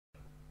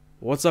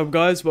What's up,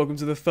 guys? Welcome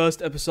to the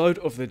first episode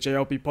of the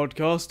JLB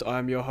podcast. I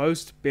am your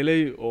host,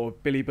 Billy, or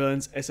Billy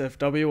Burns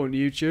SFW on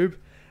YouTube,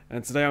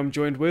 and today I'm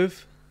joined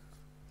with...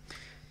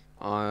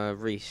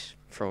 Reese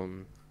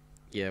from...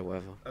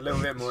 whatever. A little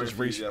bit more Just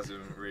Reese.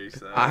 enthusiasm,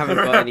 Reese. I haven't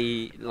got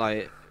any,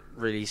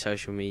 really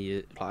social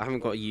media... I haven't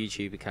got a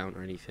YouTube account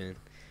or anything.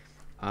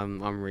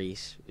 I'm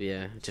Reese,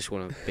 just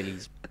one of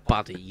Billy's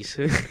buddies.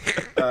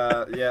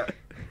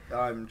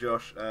 I'm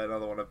Josh,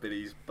 another one of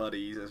Billy's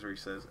buddies, as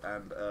Reese says,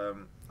 and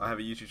I have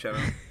a YouTube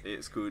channel.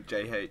 It's called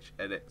JH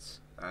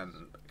Edits, and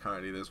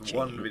currently there's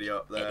one video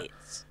up there,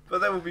 but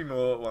there will be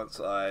more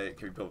once I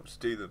can be bothered to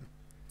do them.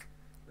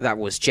 That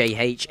was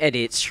JH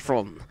Edits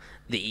from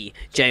the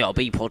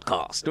JRB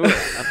podcast.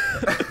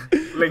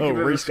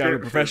 Reese down a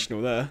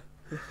professional there.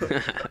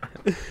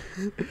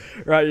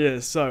 Right, yeah,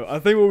 so I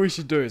think what we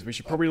should do is we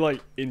should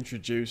probably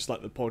introduce the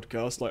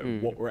podcast,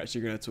 what we're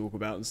actually going to talk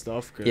about and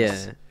stuff.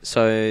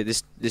 So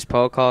this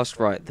podcast,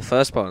 right, the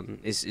first one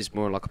is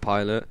more like a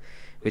pilot.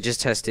 We're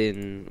just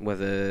testing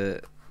whether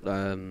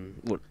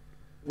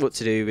what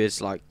to do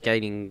is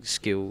gaining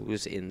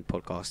skills in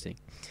podcasting.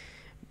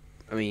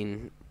 I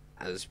mean,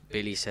 as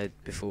Billy said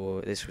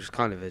before, this was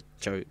kind of a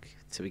joke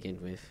to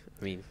begin with.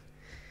 I mean,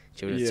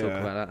 do you want to talk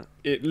about that?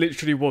 It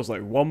literally was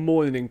one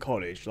morning in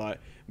college,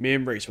 me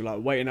and Reese were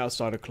waiting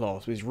outside of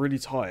class. We was really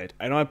tired,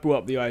 and I brought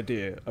up the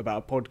idea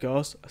about a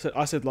podcast.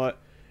 I said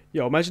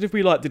imagine if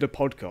we did a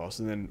podcast,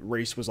 and then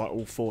Reese was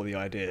all for the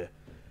idea,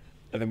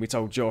 and then we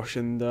told Josh,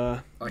 and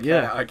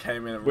I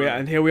came in,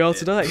 and here we are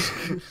today.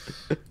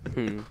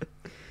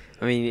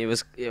 I mean, it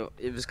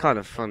was kind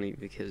of funny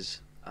because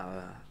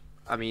I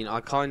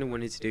kind of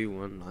wanted to do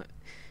one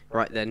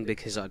right then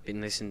because I'd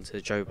been listening to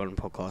the Joe Budden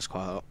podcast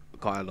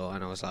quite a lot,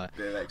 and I was like,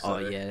 oh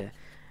yeah,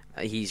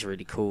 he's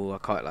really cool. I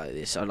quite like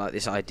this. I like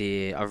this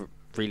idea. I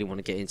really want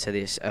to get into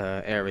this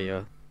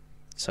area.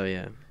 So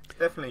yeah,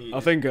 definitely. I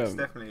think it's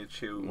definitely a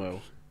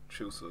chill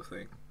sort of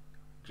thing.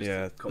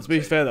 To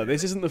be fair though,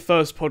 this isn't the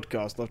first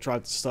podcast I've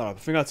tried to start. I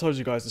think I told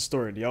you guys the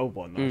story of the old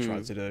one that I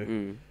tried to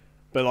do,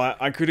 but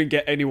I couldn't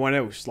get anyone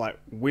else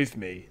with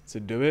me to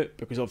do it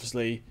because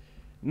obviously,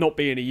 not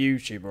being a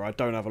YouTuber, I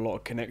don't have a lot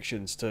of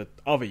connections to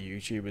other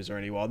YouTubers or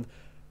anyone.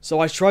 So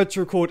I tried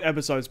to record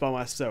episodes by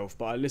myself,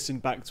 but I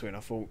listened back to it and I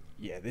thought,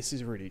 this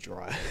is really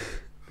dry.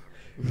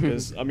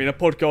 Because, a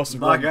podcast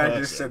with My one guy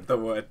person... just said the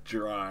word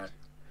dry.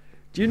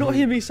 Do you not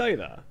hear me say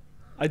that?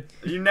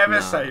 You never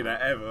say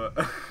that, ever.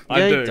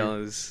 I do. He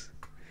does.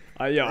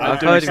 I've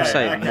heard him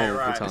say it okay,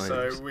 multiple times.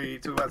 So we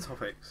talk about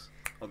topics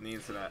on the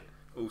internet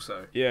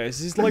also. Yeah,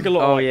 this is a lot of...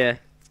 Oh, yeah.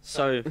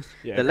 So,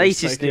 the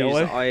latest take it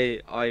news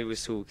away. I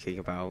was talking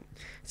about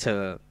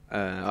to...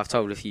 I've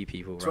told a few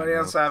people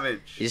 21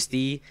 Savage. Is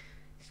the...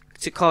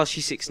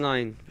 Tekashi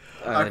 69 news,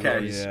 Okay,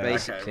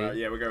 basically.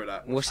 right, we'll go with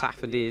that. What's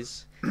happened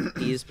is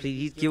he has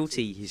pleaded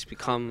guilty. He's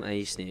become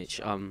a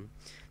snitch.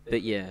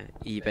 But yeah,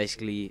 he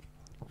basically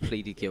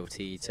pleaded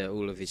guilty to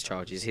all of his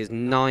charges. His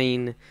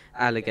 9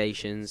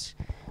 allegations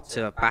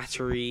to a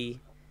battery.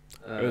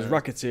 It was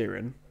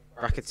racketeering.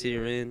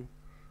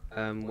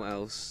 What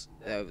else?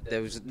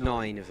 There was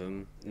 9 of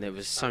them. And there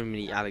was so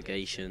many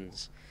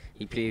allegations.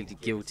 He pleaded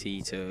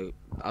guilty to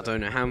I don't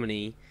know how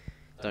many.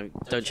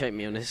 Don't check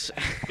me on this.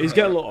 He's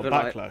getting a lot of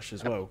backlash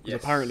as well. Because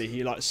yes. apparently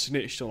he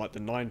snitched on the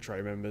 9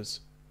 Trey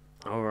members.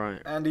 All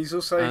right. And he's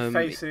also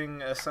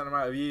facing a certain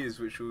amount of years,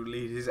 which will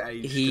lead his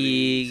age to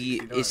be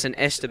 69. It's an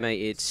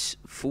estimated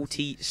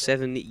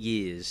 47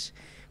 years,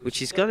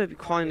 which is gonna be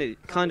kind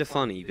of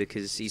funny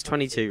because he's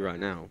 22 right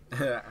now,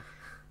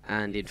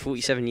 and in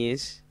 47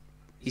 years,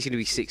 he's gonna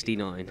be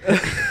 69.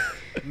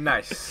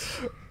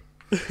 Nice.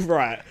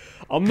 Right.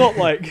 I'm not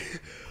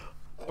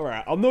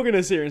Alright, I'm not going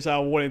to sit here and say I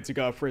want him to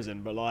go to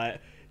prison,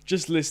 but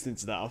just listening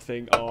to that, I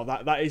think,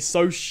 that is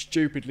so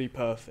stupidly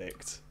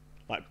perfect.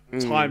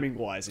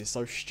 Timing-wise, it's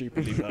so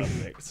stupidly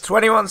perfect.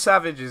 21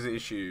 Savage's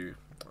issue.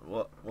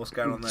 What's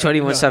going on there?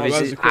 21 Savage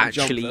that was is a quick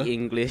jump actually there.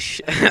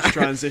 English.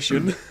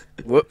 Transition.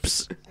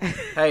 Whoops.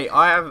 Hey,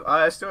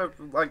 I still have,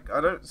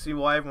 I don't see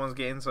why everyone's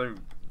getting so,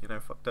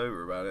 fucked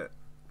over about it.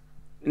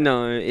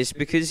 No, it's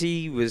because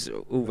he was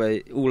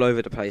all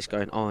over the place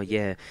going, oh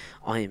yeah,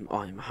 I'm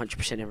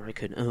 100%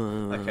 American.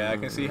 Okay, I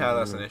can see how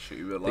that's an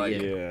issue, but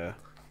yeah.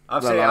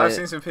 I've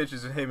seen some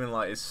pictures of him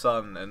and his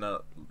son, and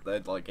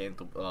they're getting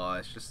to,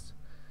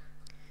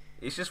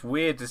 it's just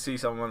weird to see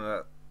someone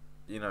that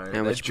How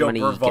their much job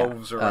money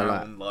revolves you get,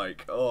 around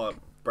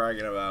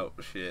bragging about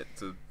shit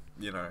to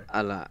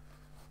A lot.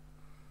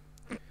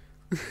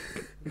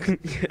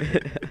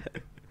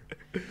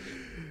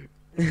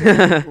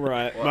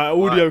 Right, my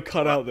audio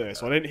cut out there,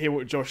 so I didn't hear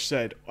what Josh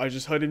said. I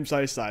just heard him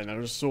say something, and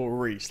I just saw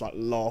Reese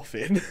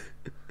laughing.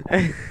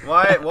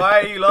 Why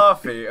are you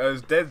laughing? I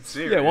was dead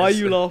serious. Yeah, why are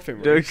you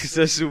laughing, No, Reese? because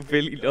I saw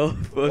Billy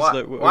laugh.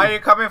 Why are you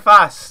coming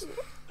fast?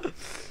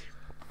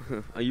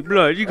 Are you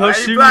blind? You Why can't are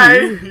see you me.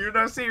 blind? You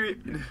don't see me.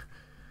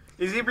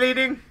 Is he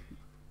bleeding?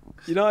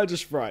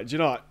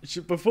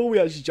 Before we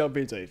actually jump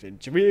into anything,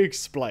 should we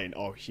explain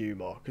our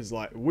humour? Because,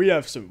 we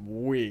have some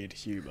weird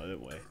humour,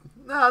 don't we?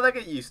 No, they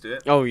get used to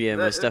it. Oh yeah,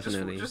 most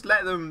definitely. Just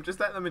let them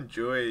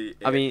enjoy it.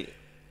 I mean,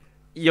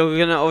 you're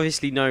gonna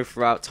obviously know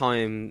throughout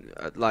time,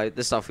 like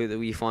the stuff that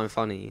we find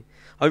funny.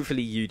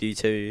 Hopefully you do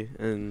too,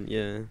 and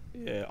yeah.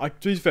 Yeah,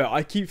 to be fair,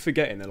 I keep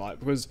forgetting that, like,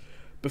 because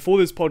before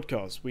this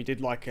podcast we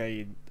did like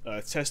a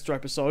tester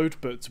episode,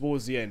 but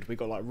towards the end we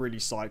got like really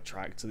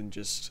sidetracked and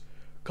just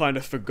kind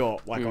of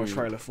forgot like our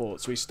trailer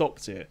thoughts, so we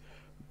stopped it.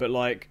 But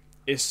like,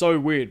 it's so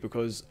weird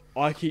because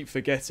I keep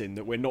forgetting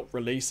that we're not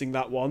releasing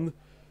that one,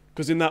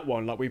 because in that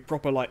one, like, we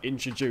proper like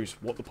introduce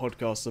what the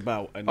podcast's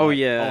about and our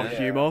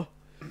humour.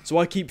 So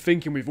I keep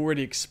thinking we've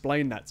already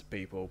explained that to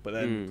people, but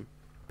then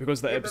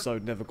because that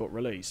episode never got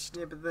released.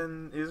 Yeah, but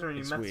then is there any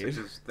messages?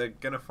 Weird. They're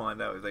gonna find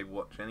out if they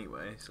watch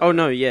anyway. So. Oh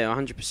no, yeah,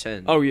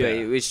 100%. Oh yeah, but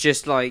it was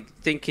just like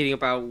thinking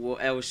about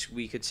what else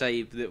we could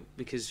say, that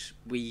because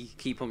we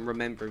keep on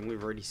remembering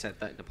we've already said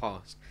that in the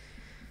past.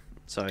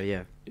 So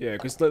yeah. Yeah,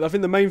 because I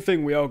think the main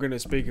thing we are going to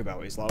speak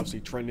about is like,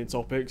 obviously trending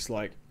topics,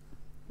 like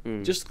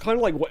just kind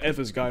of like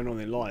whatever's going on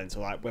in line.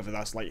 So like whether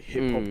that's like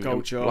hip hop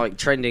culture, like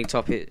trending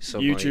topics, or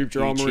YouTube like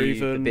drama, YouTube,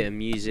 even a bit of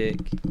music.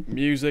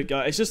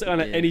 It's just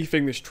kind of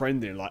anything that's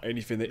trending, like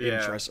anything that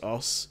interests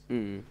us.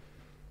 And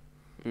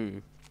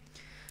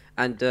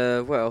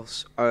what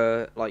else?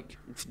 Like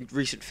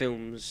recent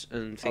films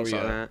and things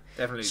like that.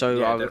 Definitely. So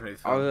definitely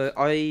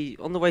I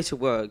on the way to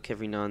work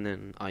every now and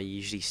then I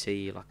usually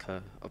see like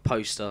a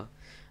poster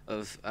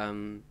of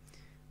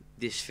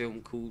this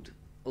film called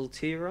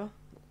Altera.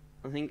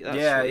 I think that's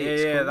what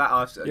it's called.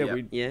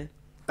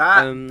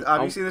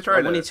 Have you seen the trailer?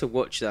 I wanted to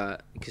watch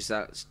that because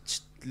that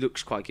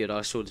looks quite good.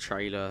 I saw the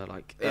trailer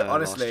last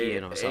year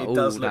and I was like, oh,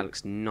 that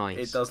looks nice.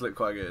 It does look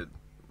quite good.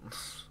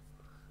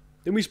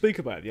 Didn't we speak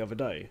about it the other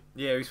day?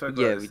 Yeah, we spoke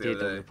about it we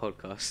did on the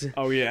podcast.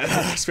 Oh yeah,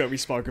 that's where we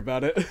spoke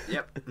about it.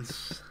 Yep.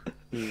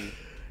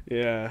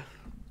 Yeah.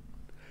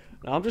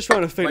 No, I'm just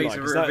trying to think. Ways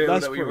like,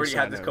 that's that we already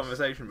had this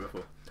conversation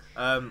before.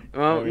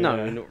 No,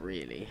 not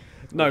really.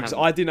 No, because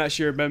I didn't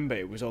actually remember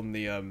it was on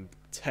the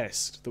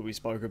test that we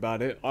spoke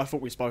about it. I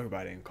thought we spoke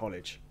about it in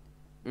college.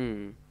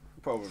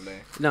 Probably.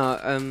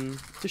 No,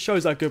 just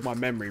shows how good my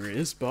memory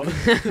is, but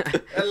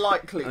a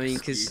likely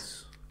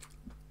excuse.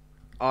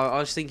 I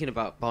was thinking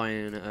about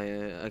buying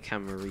a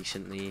camera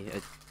recently,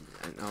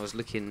 and I was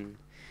looking.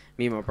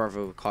 Me and my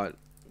brother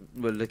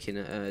were looking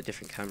at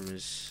different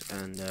cameras,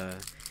 and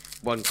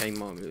one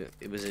came up.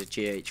 It was a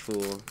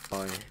GH4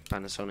 by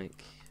Panasonic,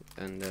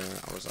 and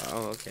I was like,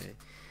 oh, okay.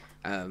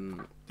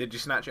 Did you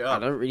snatch it up? I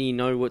don't really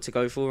know what to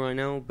go for right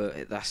now,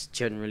 but that's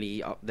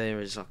generally up there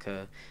as like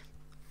a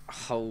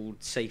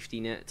hold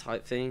safety net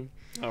type thing.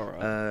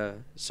 Alright.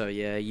 So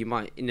yeah, you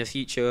might in the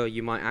future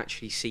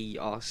actually see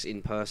us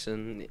in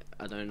person.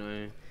 I don't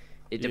know.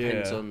 It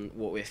depends on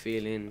what we're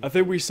feeling. I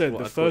think we said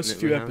the first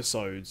few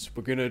episodes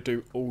we're gonna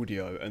do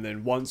audio, and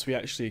then once we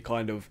actually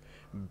kind of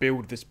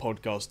build this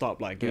podcast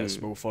up, like get a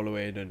small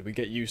following, and we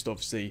get used to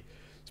obviously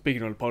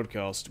speaking on a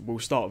podcast, we'll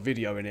start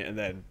videoing it and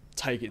then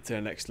take it to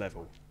the next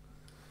level.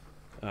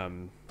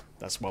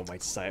 That's one way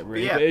to say it,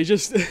 really. But it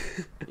just.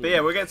 But yeah,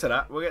 we'll get to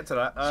that.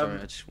 Sorry,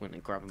 I just went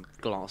and grabbed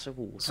a glass of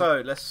water.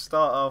 So let's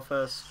start our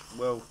first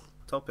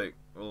topic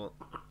or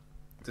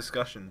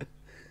discussion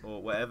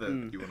or whatever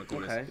you want to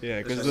call it.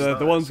 Yeah, because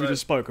the ones we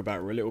just spoke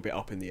about were a little bit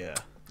up in the air.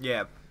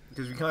 Yeah,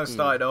 because we kind of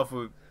started off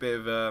with a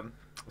bit of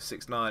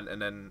 6ix9ine, and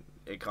then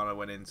it kind of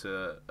went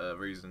into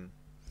Reason.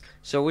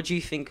 So, what do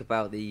you think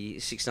about the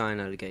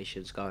 6ix9ine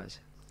allegations, guys?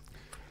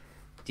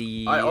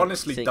 I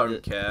honestly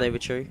don't care. They were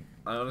true.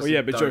 Well,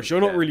 yeah, but Josh, you're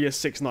not really a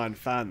 6ix9ine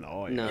fan, though,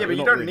 are you? No. Yeah, but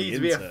you don't need to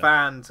be a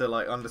fan to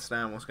like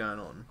understand what's going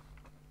on.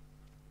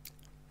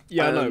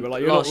 Yeah, I know, but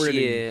like, you're last not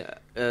really.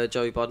 Year,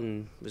 Joe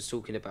Budden was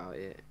talking about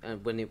it,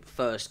 and when it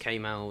first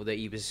came out, that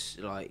he was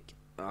like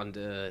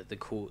under the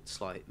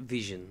court's like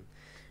vision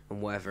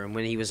and whatever, and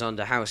when he was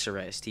under house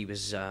arrest, he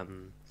was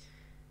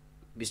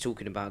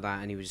talking about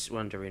that, and he was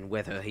wondering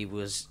whether he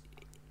was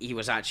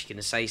actually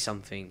going to say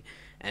something.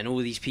 And all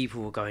these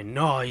people were going,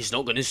 no, he's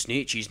not going to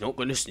snitch, and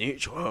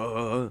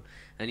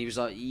he was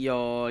like,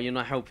 yo, you're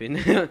not helping.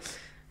 You're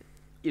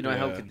not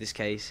helping this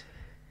case.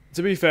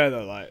 To be fair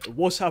though, like,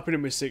 what's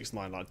happening with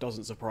 6ix9ine like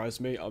doesn't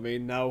surprise me. I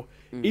mean, now,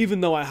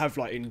 even though I have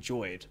like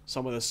enjoyed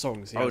some of the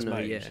songs he has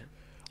made,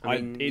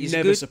 it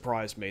never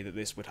surprised me that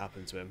this would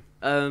happen to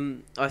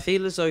him. I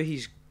feel as though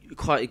he's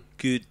quite a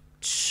good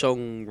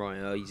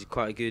songwriter. He's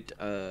quite a good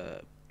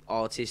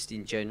artist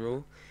in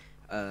general.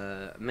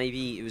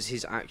 Maybe it was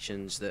his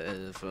actions that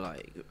have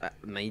like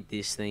made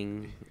this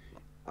thing.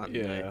 I don't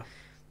know.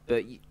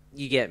 But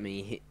you get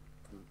me.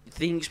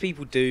 Things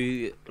people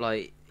do,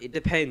 like, it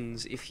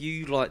depends. If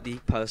you like the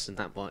person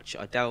that much,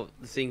 I doubt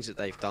the things that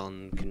they've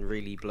done can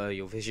really blur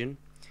your vision.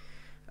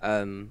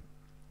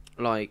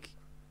 Like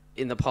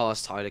in the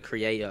past, Tyler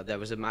Creator, there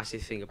was a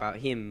massive thing about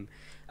him,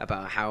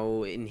 about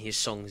how in his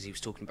songs he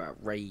was talking about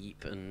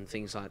rape and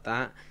things like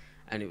that.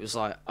 And it was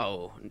like,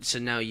 oh, so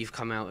now you've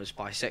come out as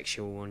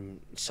bisexual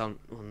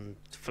on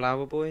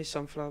Flower Boy,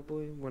 Sunflower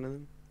Boy, one of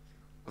them.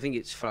 I think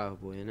it's Flower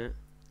Boy, isn't it?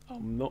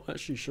 I'm not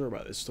actually sure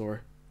about this story.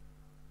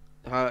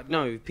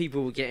 No,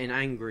 people were getting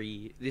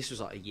angry. This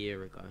was like a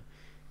year ago,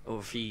 or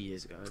a few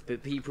years ago.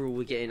 But people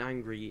were getting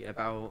angry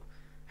about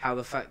how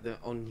the fact that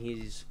on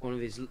one of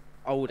his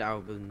old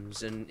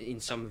albums and in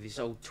some of his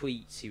old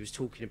tweets he was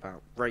talking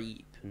about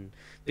rape and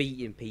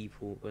beating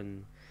people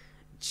and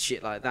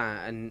shit like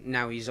that, and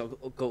now he's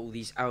got all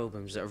these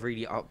albums that are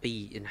really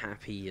upbeat and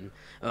happy and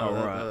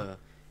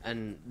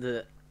and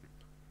the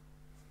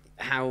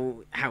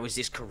how is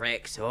this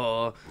correct,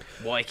 or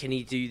why can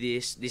he do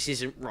this, this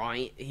isn't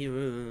right,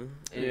 and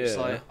it's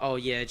like, oh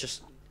yeah,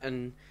 just,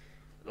 and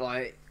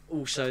like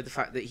also the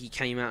fact that he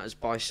came out as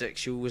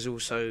bisexual was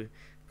also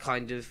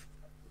kind of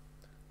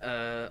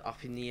up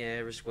in the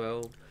air as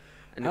well,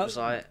 and it was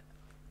like,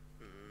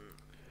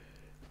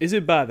 is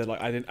it bad that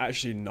like I didn't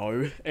actually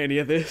know any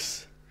of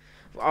this?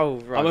 Oh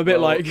right, I'm a bit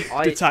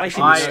detached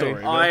from the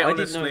story. I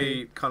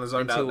honestly kind of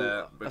zoned out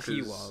there a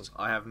few because whiles.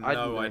 I have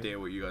no idea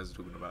what you guys are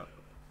talking about.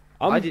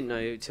 I didn't know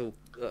until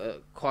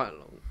quite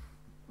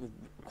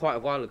a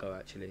while ago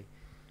actually,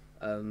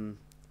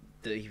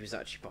 that he was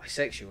actually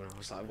bisexual, and I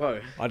was like,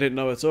 whoa. I didn't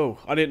know at all.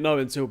 I didn't know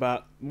until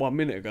about 1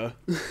 minute ago.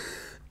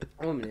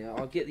 1 minute,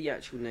 I'll get the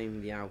actual name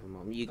of the album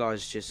on. You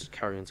guys just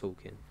carry on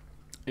talking.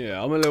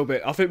 Yeah, I'm a little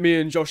bit. I think me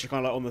and Josh are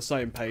kind of like on the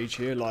same page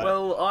here. Like,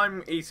 Well,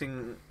 I'm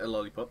eating a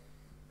lollipop.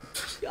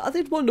 I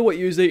did wonder what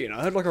you was eating.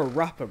 I heard like a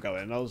rapper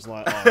going, and I was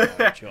like, "Oh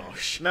no,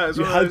 Josh, No, it's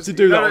you one of had those, to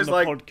do that on the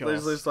like, podcast."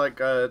 There's this like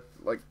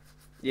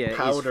Yeah,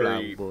 powdery,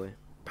 it's Flower Boy.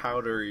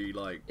 powdery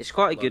like. It's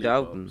quite a good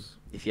lollipops. album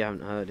if you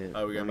haven't heard it.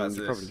 Oh, we're going back to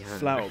you this. probably have.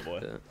 Flower Boy.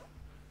 but-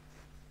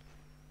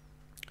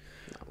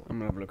 I'm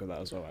gonna have a look at that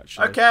as well.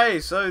 Actually. Okay,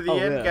 so the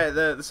yeah.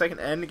 the second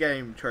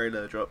Endgame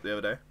trailer dropped the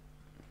other day.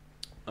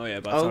 Oh yeah,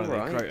 but Oh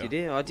right, did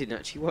it? I didn't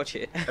actually watch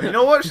it. Have you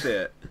not watched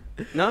it?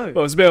 No.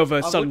 Well, it's a bit of a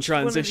I sudden watched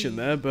one of transition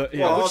the- there, but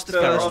yeah. Well, watched the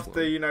after first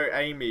one. you know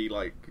Amy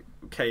like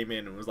came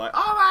in and was like,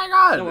 "Oh my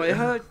god!" No, I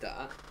heard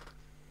that,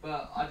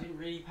 but I didn't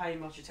really pay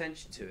much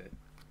attention to it.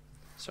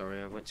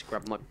 Sorry, I went to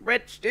grab my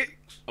breadsticks.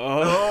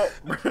 Oh,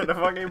 Oh, the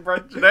fucking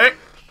breadstick.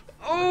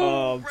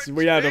 oh, so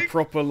we had a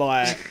proper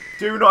like.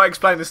 Do not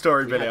explain the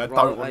story, Billy. I had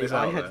don't want this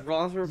I out there. had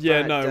rather a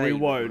Yeah, bad no, day we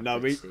with won't. my No,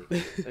 we-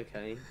 breadsticks,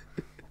 okay.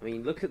 I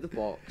mean, look at the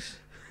box.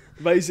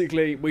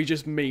 Basically, we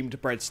just memed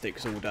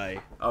breadsticks all day.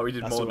 Oh, we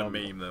did That's more what than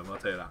I'm- meme them. I'll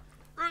tell you that.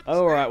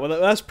 All right, well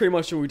that's pretty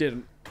much all we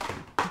did.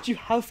 Did you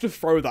have to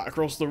throw that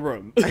across the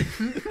room?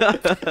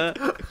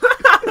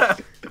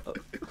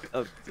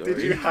 Oh,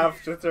 Did you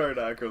have to throw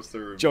that across the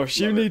room? Josh,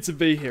 you Love it. need to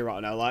be here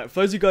right now. Like, for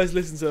those of you guys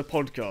listening to the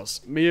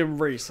podcast, me and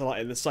Reese are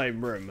like in the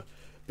same room,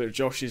 but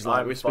Josh is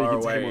like I'm we're far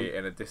speaking to him away on.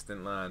 in a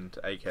distant land,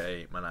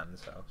 aka my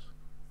nan's house.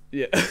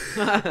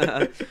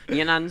 Yeah.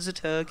 Your nan's a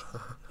turg.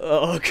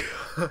 Oh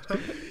god.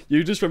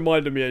 You just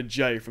reminded me of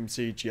Jay from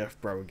TGF,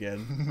 bro.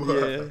 Again.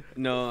 Yeah.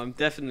 No, I'm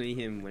definitely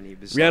him when he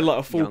was. We had like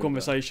a full younger.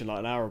 conversation like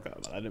an hour ago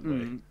about that, didn't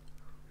we? Mm.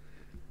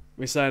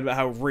 We're saying about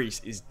how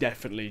Reese is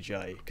definitely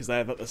Jay because they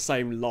have like the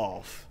same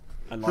laugh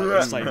and like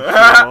the same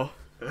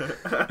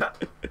humour.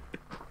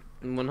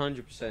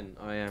 100%,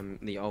 I am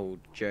the old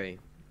Jay.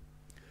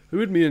 Who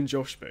would me and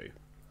Josh be?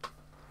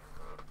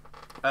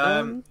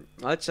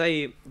 I'd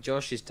say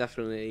Josh is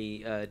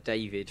definitely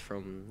David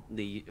from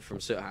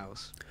Soot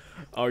House.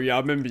 Oh yeah, I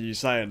remember you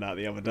saying that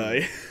the other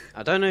day.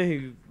 I don't know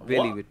who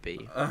Billy What? would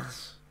be.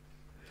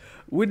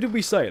 When did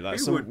we say that? Who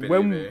So would Billy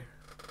when be?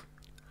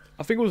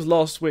 I think it was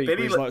last week.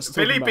 Billy, we was, like,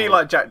 talking Billy be about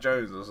like Jack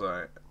Jones or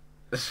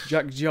something.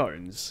 Jack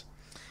Jones.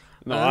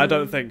 No, I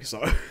don't think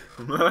so.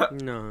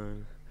 No.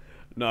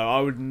 No,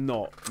 I would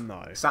not.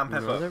 No. Sam No, I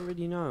Pepper. don't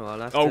really know. I'll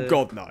have Oh to...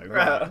 God, no.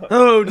 Right.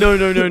 Oh no.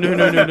 You No.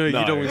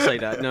 don't want to say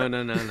that. No.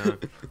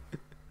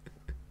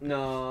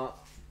 No.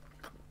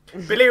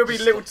 Billy would be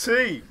Little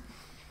T.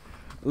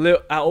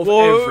 Out of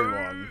Whoa.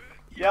 everyone.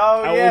 Yo,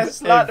 Out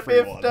yes, of like the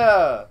everyone.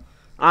 bifter.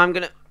 I'm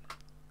gonna.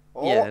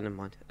 Oh. Yeah, never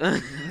mind.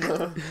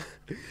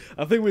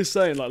 I think we're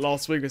saying like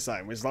last week. We're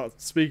saying we're like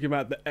speaking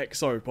about the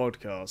XO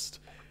podcast,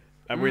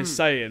 and we're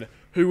saying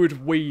who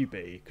would we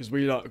be because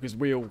we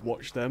all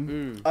watch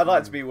them. I'd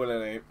like to be Will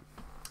and Ape.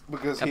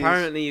 Because he's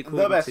Apparently, the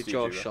according best to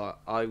Josh, YouTuber.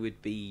 I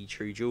would be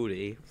True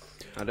Geordie.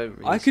 I don't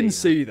really I can that.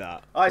 see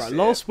that. I Right, see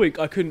last week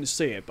I couldn't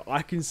see it, but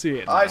I can see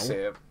it now. I see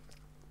it.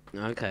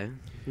 Okay.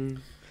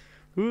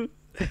 You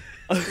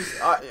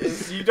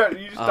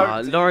just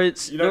don't.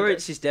 Lawrence you don't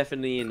Lawrence is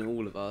definitely in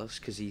all of us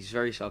because he's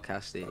very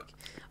sarcastic.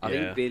 I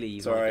Yeah. think Billy.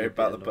 might Sorry be a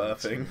about bit the of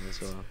Lawrence burping. in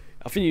as well.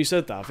 I think you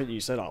said that. I think you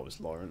said I was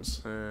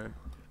Lawrence.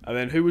 And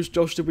then who was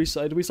Josh? Did we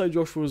say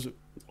Josh was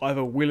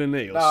either Will and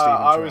E or No, Stephen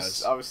I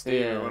Traz? was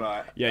Steven Yeah. when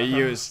I. Yeah,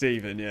 you as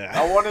Stephen. Yeah.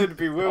 I wanted to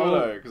be Will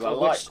though because I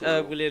watched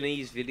like. Will and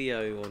E's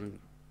video on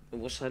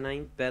what's her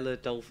name, Bella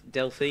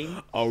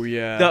Delphine. Oh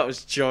yeah. That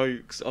was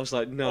jokes. I was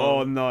like, no.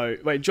 Oh no!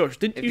 Wait, Josh,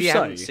 didn't If you you say?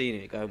 haven't seen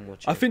it, go and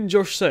watch it. I think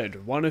Josh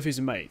said one of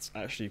his mates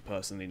actually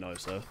personally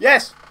knows her.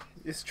 Yes,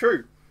 it's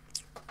true.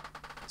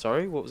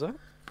 Sorry, what was that?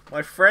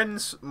 My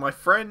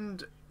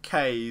friend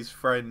Kay's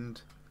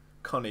friend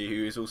Connie,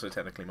 who is also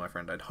technically my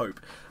friend, I'd hope,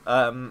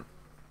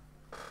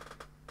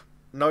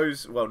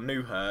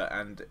 knew her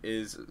and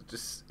is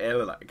just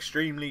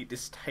extremely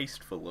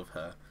distasteful of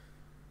her.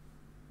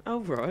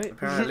 Oh right.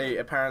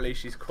 Apparently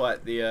she's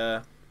quite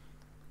the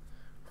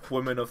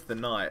woman of the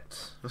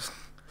night.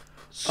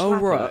 Oh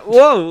right.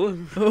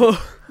 Whoa.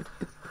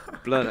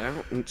 blood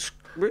out.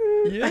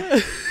 Yeah.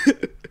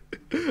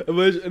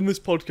 Imagine, in this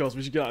podcast,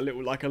 we should get a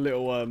little A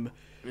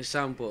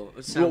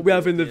soundboard. what we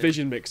have in the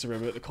vision mixer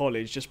room at the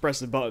college. Just press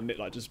the button, it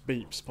like just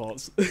beeps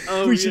parts.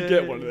 Oh, we should yeah.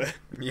 get one of them.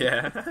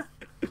 Yeah.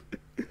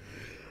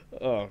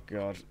 Oh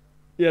god.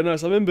 Yeah, no.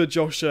 So I remember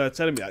Josh telling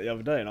me that the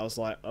other day, and I was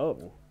like,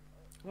 oh.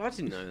 Well, I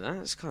didn't know that.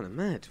 That's kind of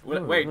mad.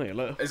 Wait, Oh, yeah,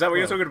 look. is that what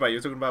you're Oh. talking about?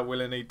 You're talking about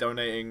willingly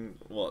donating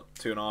what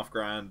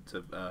 $2,500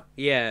 to?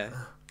 Yeah.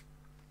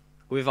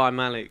 With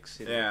Alex.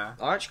 Yeah.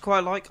 I actually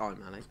quite like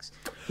Alex.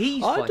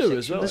 He's I do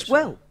as bisexual well, as actually.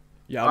 well.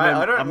 Yeah,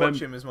 I don't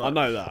watch him as much. I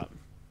know that.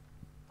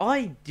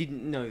 I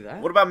didn't know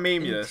that. What about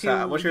Memulous?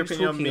 until What's your you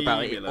opinion on talking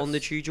about it Memulous? on the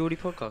True Geordie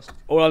podcast?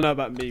 All I know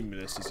about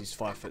Memulous is he's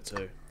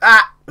 5'2".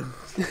 Ah!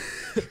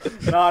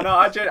 no,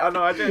 I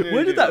genuinely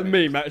Where do did that like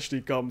meme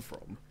actually come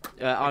from?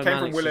 It came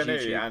from Will and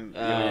E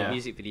and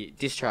music video,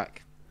 diss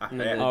track. it.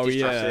 No, Yeah. the Oh, diss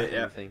yeah. track That's it,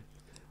 yeah. thing.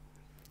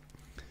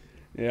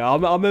 Yeah,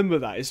 I remember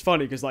that. It's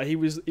funny because like he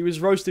was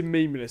roasting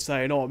Memulous,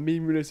 saying, "Oh,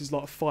 Memulous is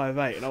like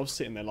 5'8", and I was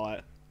sitting there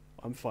like,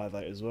 I'm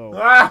 5'8" as well.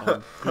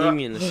 Ah!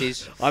 Memulous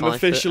is I'm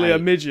officially a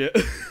 5'8". midget.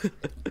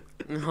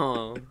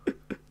 Oh.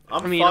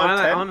 I'm I mean,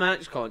 5'10".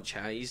 Alex can't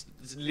chat. He's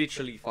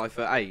literally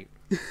 5'8".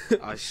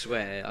 I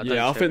swear. I don't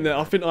Yeah, I think joke.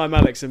 I think I'm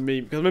Alex and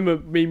Meme because I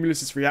remember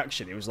Memulous's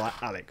reaction. It was like,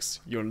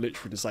 "Alex, you're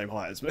literally the same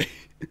height as me."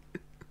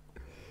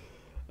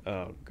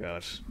 Oh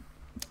god,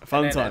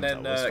 fun And times.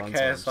 then that was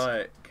fun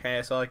times.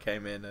 KSI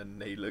came in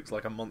and he looks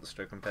like a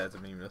monster compared to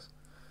Memulous.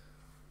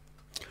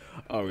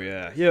 Oh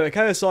yeah, yeah.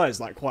 KSI is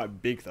like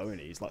quite big though, isn't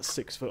he? He's like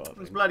 6 foot. I He's a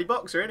think. bloody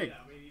boxer, isn't he?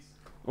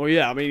 Well,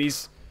 yeah. I mean,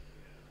 he's.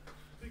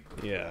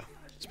 Yeah.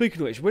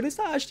 Speaking of which, when is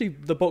that actually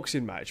the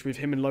boxing match with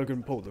him and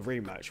Logan Paul, the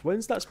rematch?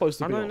 When's that supposed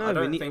to I be? don't on? know. I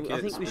don't I think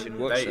think it's we should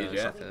watch dated it as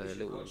yet. like a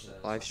little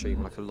live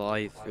stream, like a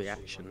live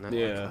reaction. That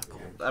Yeah.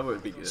 That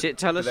would be good. Shit,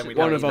 tell us. But then we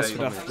One don't of need us any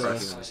would have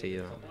comments. to- want to see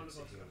that.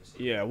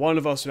 Yeah, one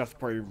of us would have to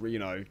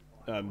probably,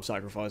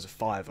 sacrifice a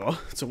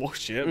 $5 to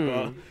watch it,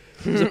 but Mm.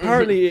 'cause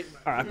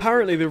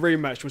apparently the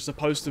rematch was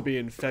supposed to be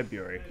in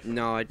February.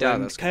 No, I doubt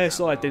And that's gonna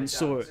KSI didn't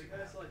sort it,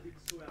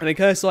 and then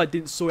KSI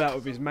didn't sort it out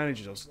with his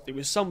managers. It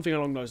was something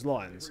along those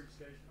lines.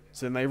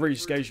 So then they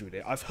rescheduled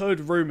it. I've heard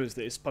rumours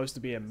that it's supposed to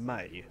be in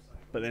May,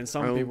 but then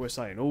some Oh. people were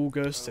saying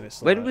August, and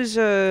it's like, When was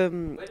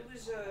Logan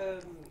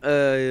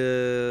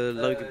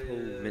Paul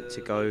meant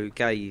to go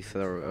gay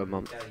for a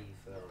month?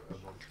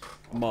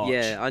 March.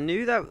 Yeah, I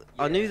knew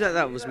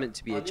that was meant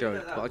to be a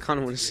joke, but I kind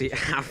of want to see it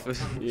happen.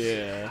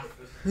 Yeah.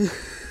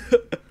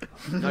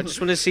 I just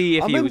want to see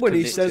if I he remember would when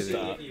he commit said to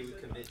that.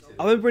 it.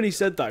 I remember when he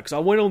said that because I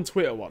went on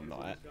Twitter one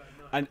night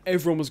and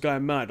everyone was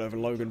going mad over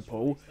Logan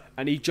Paul,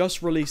 and he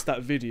just released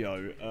that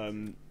video,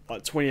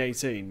 like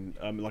 2018,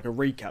 like a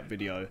recap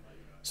video,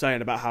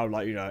 saying about how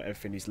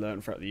everything he's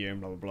learned throughout the year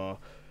and blah blah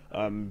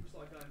blah.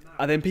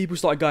 And then people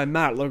started going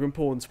mad at Logan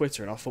Paul on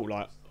Twitter, and I thought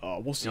like, oh,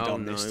 what's he Oh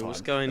done no, this time?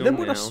 what's going And then on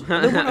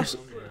when now? I s-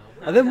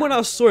 and then when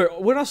I saw it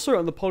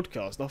on the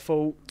podcast, I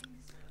thought,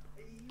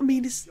 I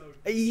mean,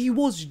 he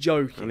was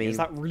joking. I mean, is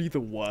that really the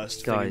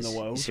worst Guys, thing in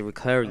the world? it's a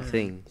recurring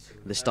thing.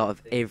 At the start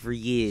of every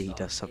year, he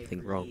does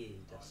something wrong.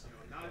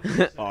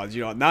 Oh, do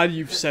you know, now that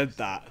you've said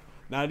that,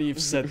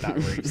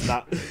 Reece,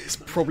 that it's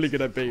probably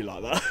going to be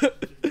like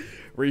that.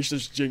 Reece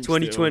just jinxed it all.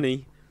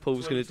 2020,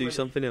 Paul's gonna do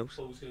something else.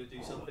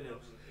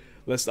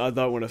 I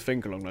don't want to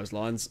think along those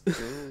lines.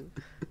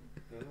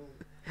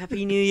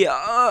 Happy New Year!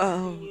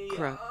 Oh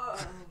crap!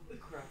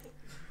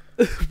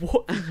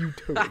 What are you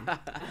doing?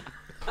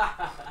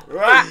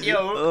 Right,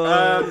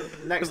 yo.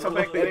 Next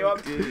topic.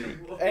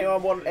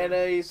 Anyone want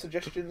any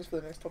suggestions for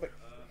the next topic?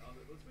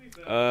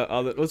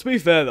 Well, to be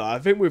fair though, I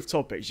think with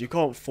topics you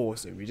can't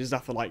force them. You just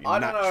have to I don't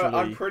naturally. know.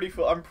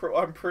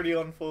 I'm pretty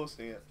on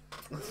forcing it.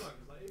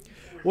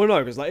 Well, no,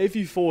 because if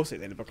you force it,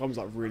 then it becomes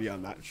really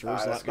unnatural.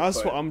 So, that's a good that's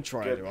what point. I'm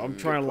trying to do. I'm Good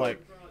trying to point.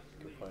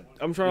 Good point.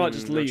 I'm trying to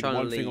just lead trying to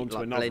one thing onto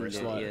another. blend It's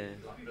it, like yeah.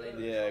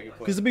 Yeah, good point.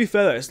 because to be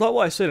fair, though, it's like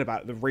what I said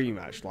about the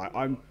rematch.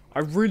 I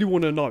really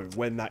want to know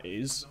when that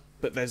is,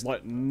 but there's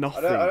nothing I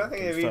don't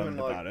think they've confirmed even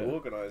about it.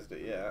 organised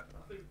it yet.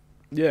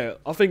 Yeah,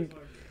 I think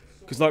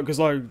because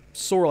I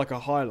saw a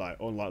highlight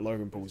on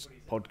Logan Paul's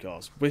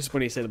podcast, which is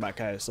when he said about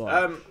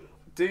KSI.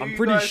 Do I'm you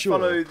pretty guys sure-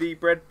 follow the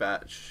Bread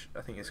Batch?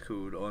 I think it's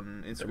called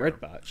on Instagram. the Red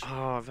Batch.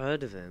 Oh, I've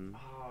heard of him.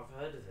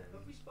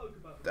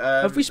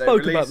 Have we they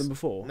spoke about released- them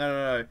before?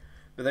 No.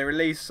 But they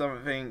released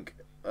something.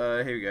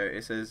 Here we go.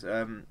 It says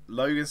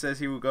Logan says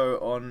he will go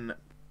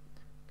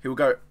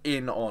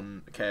in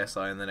on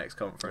KSI in the next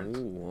conference.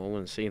 Ooh, I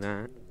want to see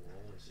that.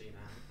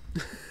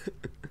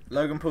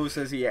 Logan Paul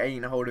says he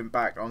ain't holding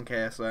back on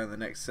KSI in the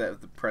next set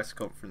of the press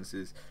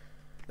conferences.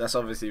 That's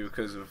obviously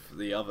because of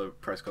the other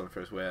press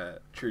conference where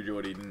True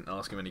Geordie didn't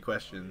ask him any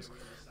questions.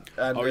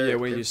 And, Oh, yeah,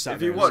 when you if, sat if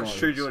there you in watch silence.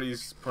 True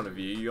Geordie's point of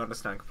view, you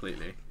understand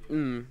completely.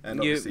 And You,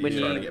 obviously when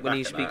he's trying to he get when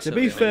he back at speaks that. To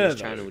be of it fair, on his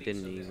though, channel,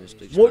 didn't he? He was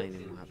what-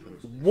 explaining what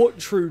happened. What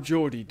True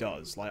Geordie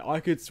does,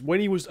 when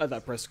he was at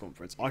that press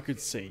conference, I could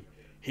see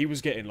he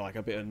was getting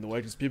a bit annoyed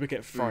because people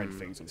kept throwing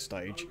things on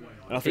stage,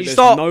 and I think there's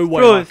Stop no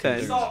way throwing I can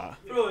do things.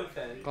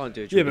 that. Can't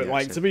do it. Yeah,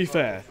 but to be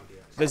fair,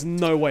 there's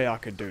no way I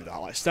could do that.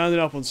 Like standing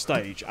up on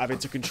stage, having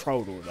to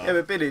control all that. Yeah,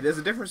 but Billy, there's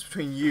a difference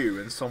between you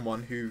and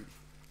someone who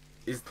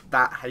is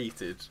that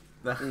hated.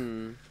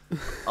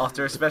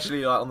 After,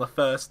 especially like on the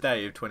first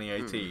day of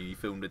 2018, you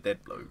filmed a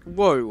dead bloke.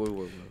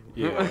 Whoa.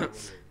 Yeah.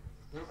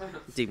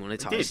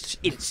 Demonetized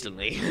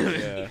instantly.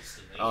 Yeah.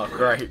 Oh,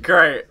 great.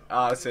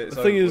 The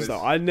thing is,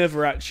 though, I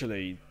never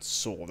actually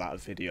saw that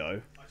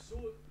video.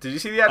 Did you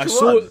see the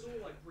actual one?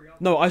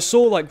 No, I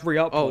saw like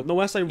re-upload. Oh, no,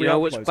 when I say you know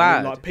what's re-uploads, I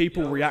bad? mean, like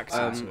people reacting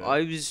to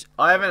it.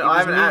 I haven't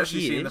New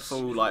actually seen the Year's,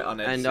 full like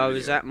unedited. and I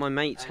was video. at my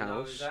mate's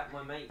house,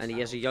 and he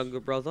has a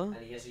younger brother,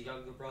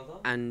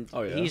 and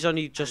Oh, yeah? he's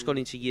only just gone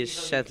into year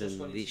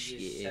 7 this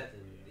year,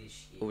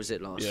 or was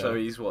it last? Yeah. So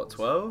he's what,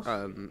 12?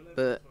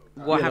 But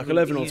what Yeah, like happened?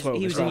 11 or he was, 12,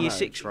 he was it's in around year that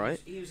 6, right?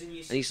 And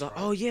he's like,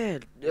 "Oh yeah,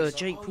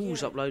 Jake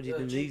Paul's uploaded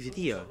a new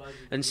video,"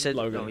 and said,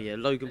 Logan. "Oh yeah,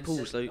 Logan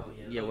Paul's,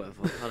 yeah,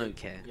 whatever, I don't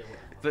care."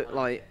 But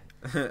like,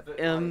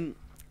 and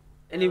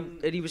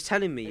he was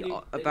telling me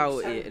about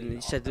it, and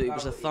he said that it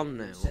was a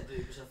thumbnail,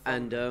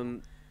 and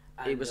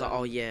it was like,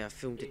 "Oh yeah, I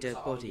filmed a dead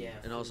body,"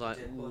 and I was like,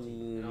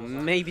 "Ooh,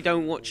 maybe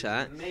don't watch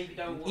that,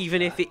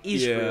 even if it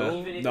is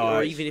real,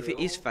 or even if it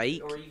is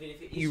fake,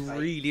 you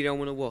really don't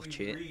want to watch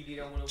it,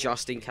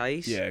 just in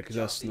case." Yeah, because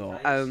that's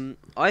not.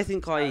 I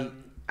think I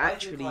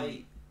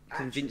actually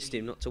convinced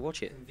him not to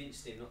watch it.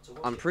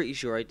 I'm pretty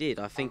sure I did.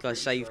 I think I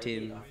saved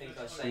him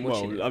from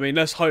watching Well, I mean,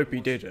 let's hope he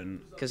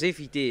didn't. because if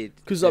he did,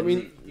 'Cause, I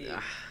mean-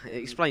 it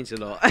explains a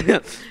lot.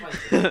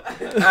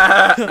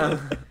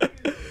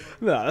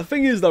 No, the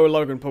thing is though with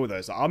Logan Paul though,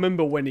 is that I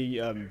remember when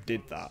he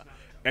did that,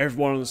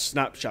 everyone on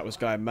Snapchat was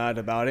going mad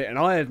about it, and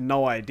I had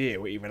no idea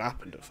what even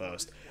happened at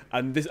first.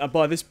 And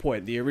by this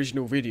point, the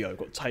original video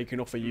got taken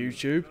off of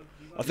YouTube.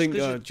 I think. Do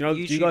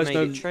you guys made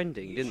know? it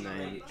trending, didn't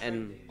they?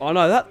 And I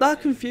know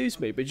that confused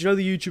me. But do you know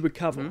the YouTuber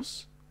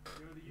Kavos?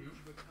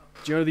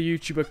 Do you know the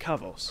YouTuber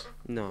Kavos?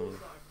 no,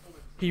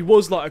 He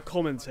was like a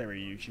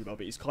commentary YouTuber,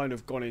 but he's kind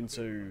of gone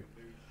into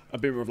a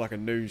bit more of like a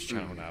news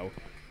channel now.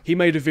 He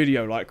made a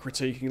video like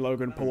critiquing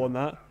Logan Paul on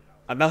that,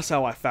 and that's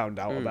how I found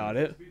out about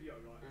it.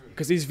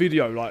 Because his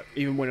video like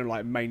even went on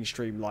like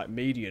mainstream like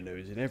media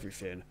news and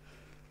everything.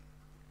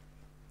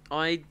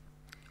 I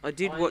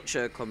did watch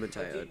a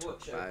commentator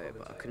talk about it,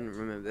 but I couldn't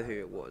remember who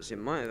it was. It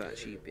might have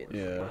actually been.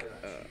 Yeah.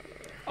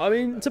 I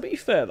mean, to be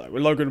fair though,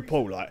 with Logan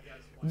Paul, like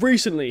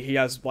recently he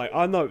has like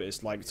I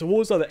noticed like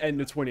towards like the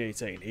end of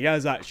 2018, he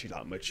has actually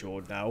like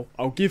matured now.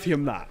 I'll give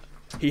him that.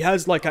 He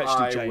has like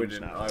actually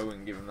changed now. I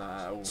wouldn't give him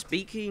that at all.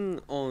 Speaking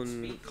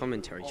on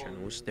commentary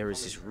channels, there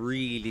is this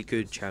really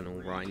good channel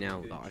right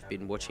now that I've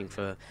been watching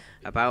for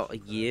about a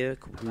year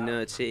called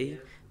Nerd City.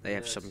 They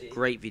have some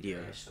great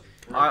videos.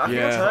 I think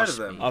I've Yeah. heard of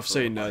them. I've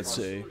seen Nerd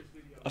City.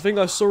 I think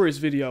I saw his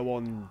video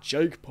on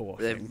Jake Paul.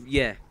 I They're,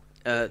 think.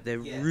 they're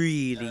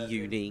really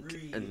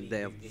unique and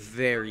they're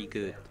very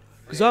good.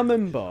 Because I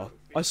remember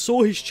I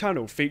saw his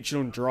channel featured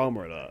on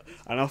Drama Alert,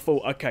 and I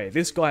thought, okay,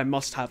 this guy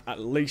must have at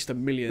least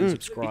 1 million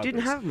subscribers.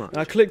 didn't have much. And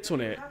I clicked on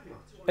it,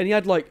 and he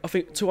had like I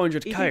think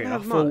 200k. He didn't and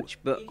have I thought, much,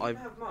 but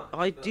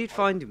I did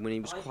find him when he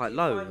was quite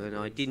low, and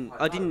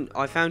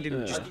I found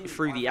him just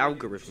through the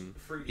algorithm,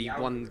 the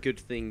one good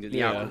thing that the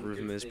Yeah.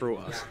 algorithm has brought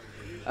us.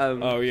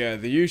 oh yeah,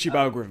 the YouTube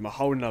algorithm, a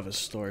whole nother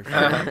story.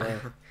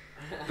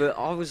 But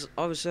I was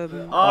Oh,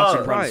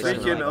 surprised.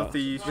 speaking of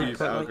the Quite YouTube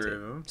liked it.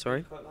 algorithm,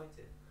 Sorry.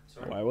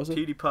 Why was it?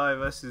 PewDiePie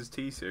versus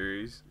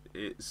T-Series,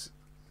 it's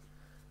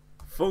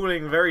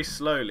falling very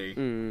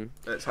slowly.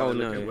 Let's have a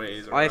look at where it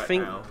is I right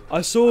think- now.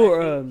 I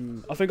saw.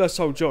 I think I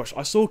told Josh.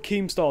 I saw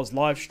Keemstar's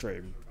live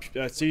stream.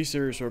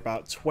 T-Series were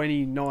about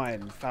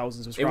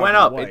 29,000 subscribers. It went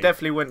up. away. It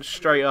definitely went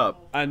straight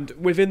up. And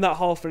within that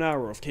half an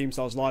hour of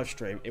Keemstar's live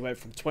stream, it went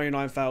from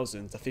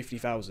 29,000 to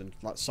 50,000,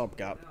 like sub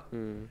gap.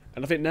 And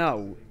I think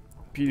now,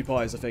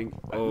 PewDiePie is I think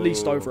at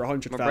least over My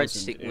 100,000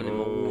 breadstick went in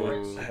my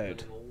wall.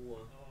 ahead.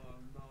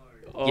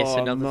 Yes,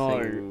 Oh, another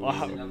no. thing. I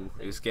ha-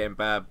 It's getting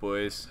bad,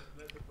 boys.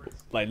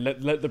 like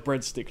let the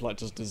breadstick like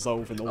just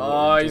dissolve in the Oh,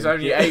 water. he's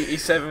only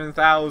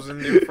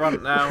 87,000 in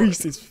front now.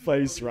 Reese's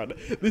face right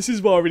now. This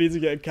is why we need to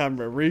get a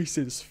camera.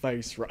 Reese's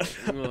face right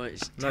now. Oh,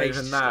 it's Not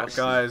even that,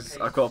 disgusting. guys.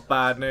 I've got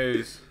bad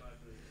news.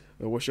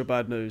 What's your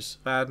bad news?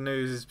 Bad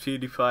news is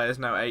PewDiePie has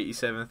now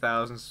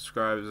 87,000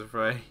 subscribers,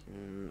 afraid.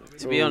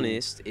 To be Ooh.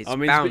 honest, it's I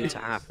mean, bound to to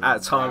happen.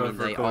 at time I mean, of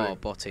they recording. are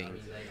botting.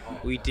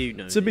 We do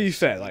know. To be this.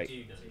 fair, like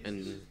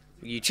and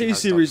YouTube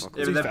T-Series- has done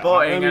Yeah, To but be they're fair,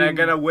 botting I and they're mean-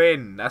 gonna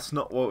win. That's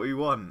not what we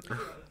want.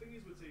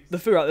 the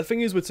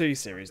thing is with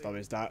T-Series though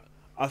is that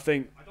I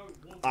think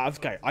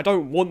okay, I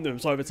don't want them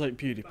to overtake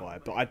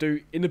PewDiePie, but I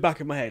do in the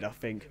back of my head I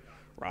think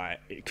right,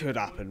 it could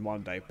happen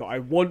one day, but I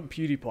want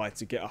PewDiePie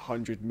to get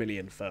 100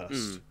 million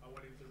first.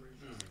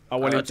 I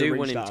want I him to do reach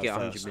want him that to get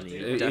first. 100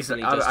 million. It's-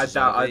 Definitely I does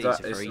doubt deserve it. He's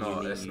a it's very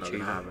not unique gonna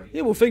YouTuber. happen.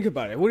 Yeah, well, think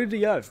about it. What did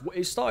he have?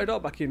 It started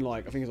up back in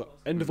like I think it was like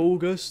end of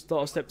August,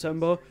 start of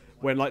September,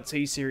 when like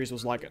T-Series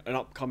was like an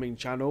upcoming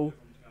channel,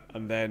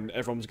 and then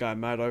everyone was going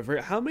mad over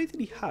it. How many did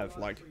he have?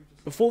 Like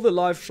before the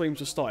live streams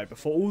were started,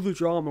 before all the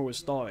drama was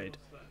started,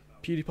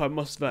 PewDiePie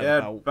must have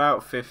had Yeah,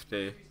 about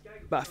 50.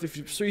 about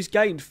 50. So he's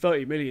gained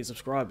 30 million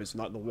subscribers in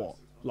like the what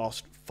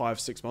last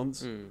 5-6 months.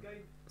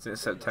 Since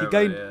He September.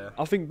 gained, Yeah.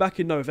 I think back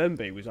in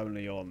November he was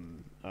only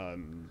on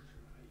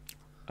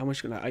how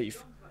much going to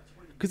 8th,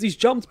 because he's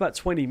jumped about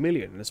 20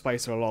 million in the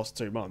space of the last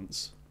 2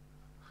 months.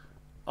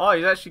 Oh,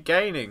 he's actually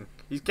gaining.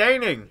 He's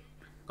gaining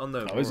on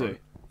the. Oh, is he?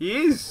 He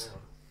is.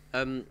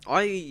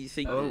 I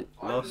think that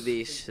lost.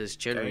 this has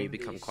generally Gain.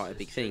 become quite a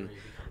big thing.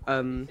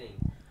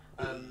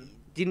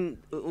 Didn't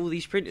all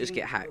these printers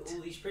get hacked?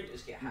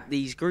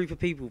 These group of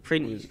people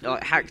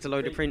hacked a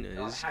load of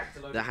printers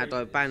that had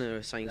a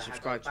banner saying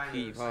subscribe to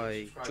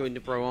PewDiePie, join the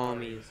Bro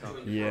Army and stuff.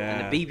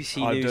 Yeah. And the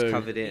BBC I News do.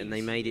 covered it and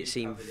they made it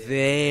seem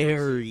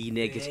very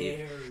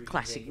negative.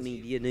 Classic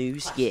media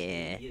news,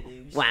 yeah.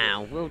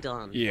 Wow, well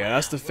done. Yeah,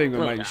 that's the thing with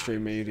Well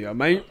mainstream media.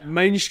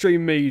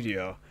 Mainstream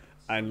media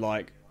and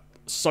like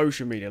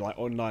social media, like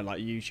online, like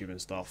YouTube and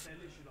stuff.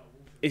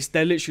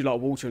 They're literally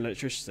like water and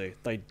electricity.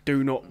 They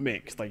do not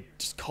mix. They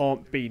just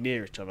can't be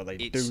near each other. They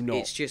do not.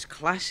 It's just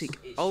classic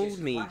old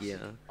media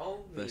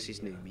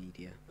versus new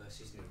media.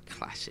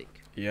 Classic.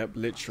 Yep,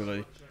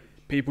 literally.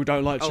 People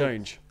don't like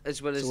change.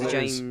 As well as So the what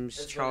is-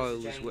 James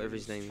Charles, whatever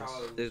his name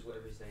is.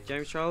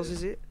 James Charles,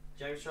 is it?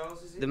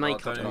 The Oh,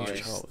 makeup don't guy.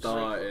 get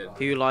started.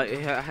 Who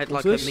had What's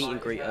like a this? meet and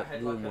greet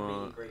at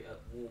Walmart.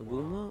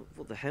 Walmart?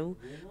 What the hell?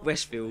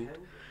 Westfield.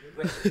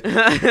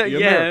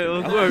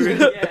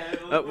 American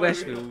At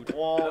Westfield.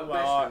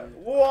 Walmart.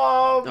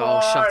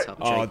 Oh, shut up,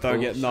 Jake Oh, don't Paul.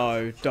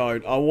 get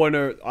don't. I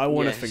wanna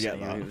Yes, forget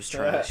yeah, that. It was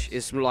trash.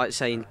 It's like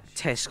saying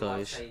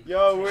Tesco's.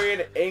 Yo, we're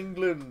in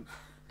England.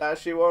 That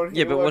shit won't.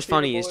 Yeah, but what's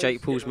funny is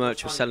Jake Paul's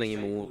merch was selling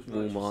him all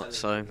Walmart,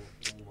 so.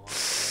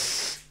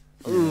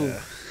 Yeah.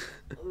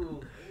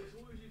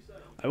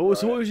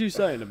 What was you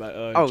saying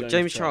about?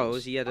 James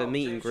Charles, he had a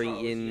meet and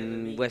greet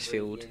in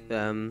Westfield,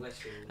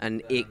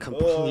 and it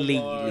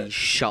completely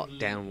shut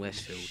down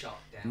Westfield.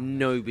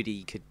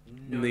 Nobody could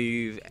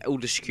move. All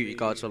the security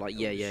guards were like,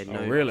 yeah, no,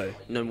 Oh, really?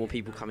 no more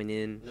people coming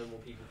in.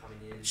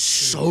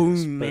 So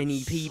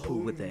many people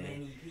were there.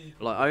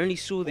 Like I only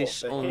saw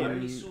this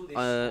on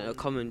a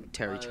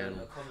commentary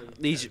channel.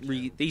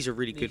 These are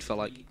really good for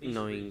like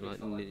knowing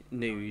like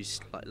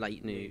news, like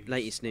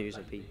latest news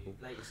of people.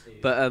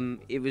 But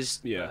it was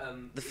the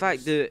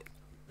fact that.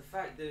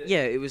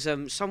 Yeah, it was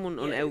someone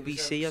on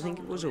LBC, I think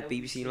it was, or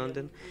BBC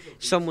London.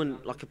 Someone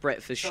like a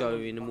breakfast show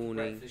in the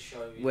morning,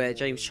 where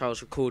James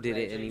Charles recorded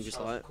it, and he was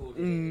like,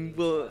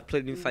 what?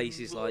 Putting in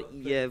faces like,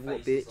 yeah,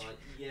 what bitch,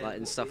 like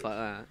and stuff like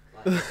that.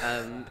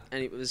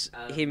 And it was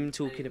him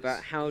talking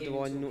about how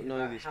do I not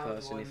know this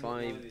person if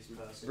I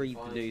read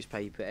the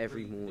newspaper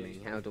every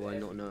morning? How do I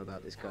not know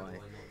about this guy?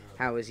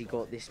 How has he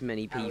got this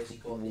many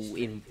people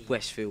in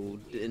Westfield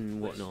and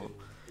whatnot?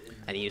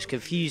 And he was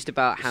confused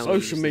about how Social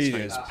he used media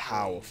this is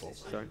powerful.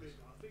 Sorry?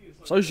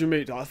 Social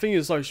media, I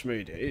think social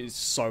media is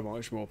so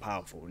much more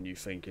powerful than you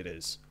think it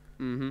is.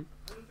 Mhm.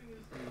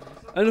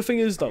 And the thing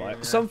is though,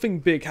 like something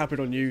big happened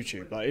on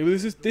YouTube. Like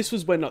this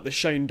was when like the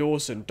Shane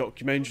Dawson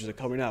documentaries are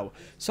coming out.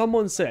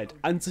 Someone said,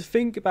 and to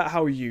think about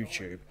how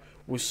YouTube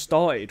was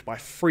started by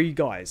 3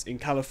 guys in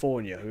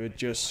California who had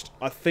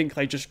I think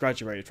they just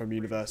graduated from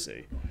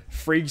university.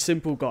 3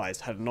 simple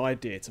guys had an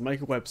idea to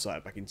make a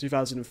website back in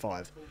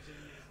 2005.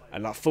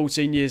 And like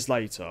 14 years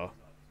later,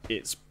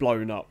 it's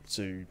blown up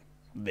to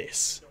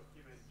this.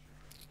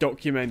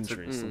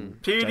 Documentaries. on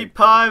Jake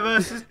Paul. PewDiePie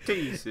versus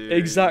T-Series.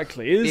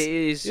 Exactly.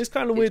 It's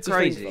kind of weird it's to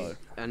crazy. think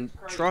though. And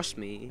trust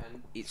me,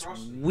 it's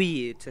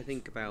weird to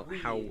think about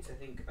how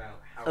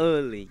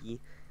early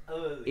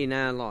in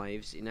our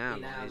lives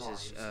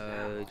as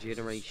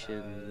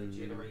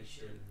generation.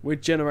 We're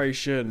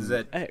Generation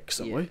Z. X,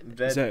 aren't Yeah.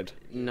 we? Z.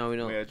 No, we're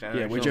not. We are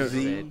Yeah, we're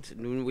Generation Z.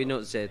 We're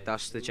not Z.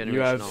 That's the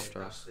generation have-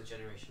 after us.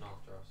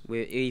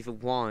 We're either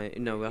Y.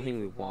 No, I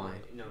think we're Y.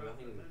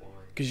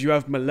 Because you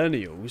have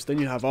millennials, then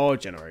you have our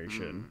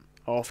generation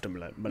after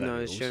millennials. No,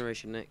 it's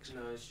Generation X.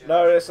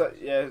 No, there's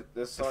there's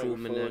Before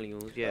something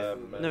millennials, yeah.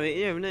 No, it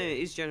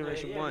is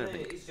Generation Y, I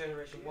think.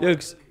 Yeah,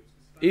 'cause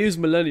it is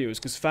millennials.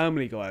 Because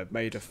Family Guy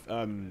made a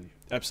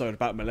episode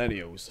about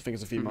millennials. I think it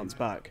was a few months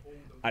back,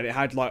 and it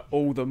had like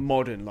all the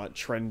modern like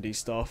trendy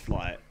stuff,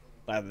 like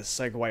they had the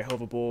Segway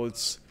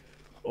hoverboards,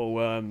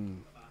 or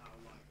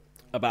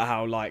about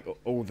how like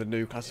all the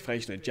new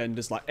classification of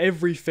genders, like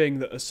everything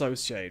that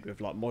associated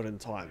with like modern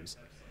times.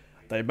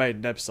 They made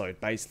an episode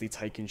basically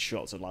taking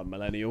shots at like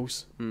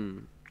millennials.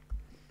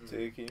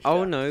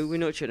 Oh no, we're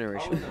not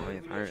Generation Y,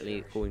 apparently,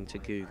 according to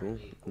Google.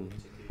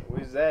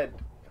 We're Z.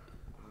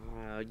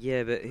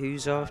 Yeah, but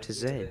who's after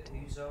Z?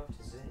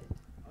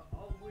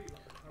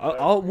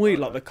 Aren't we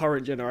like the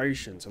current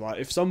generation? So like,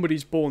 if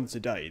somebody's born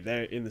today,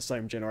 they're in the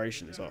same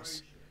generation as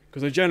us.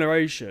 Because the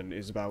generation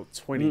is about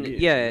 20 years.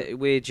 Yeah,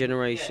 we're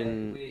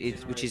generation,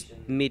 which is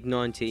mid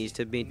 90s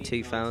to mid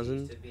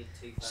 2000.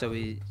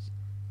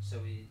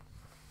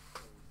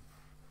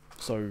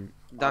 So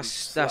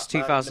that's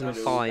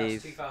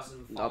 2005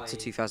 up to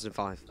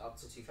 2005.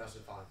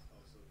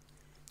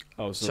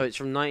 Oh, So it's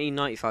from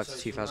 1995 to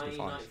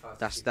 2005.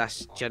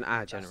 That's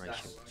our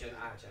generation.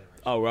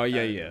 Oh, right,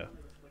 yeah.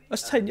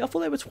 That's 10. I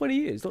thought they were 20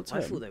 years, not 10.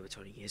 I thought they were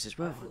 20 years as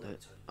well.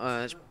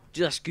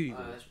 That's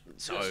Google.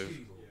 So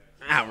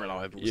how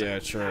reliable. Yeah,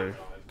 true.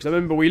 Because I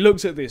remember we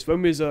looked at this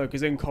when we was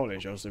because in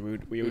college, obviously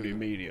we all do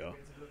media.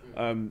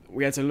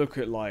 We had to look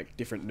at like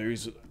different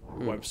news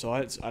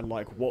websites and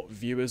like what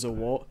viewers are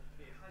what,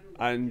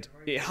 and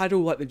it had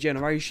all like the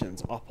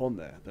generations up on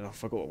there. Then I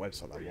forgot what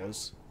website that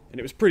was, and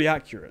it was pretty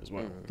accurate as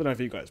well. Don't know if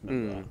you guys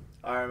remember that.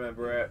 I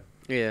remember it.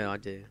 Yeah, I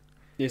do.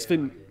 Yeah, it's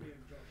been.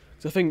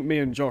 So I think me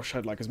and Josh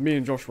had like, because me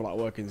and Josh were like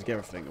working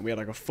together, and we had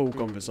like a full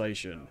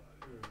conversation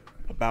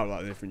about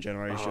like the different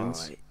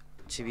generations. Alright,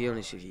 to be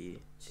honest with you,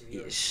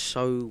 it's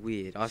so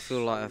weird. I feel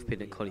like I've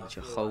been at college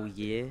a whole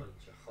year,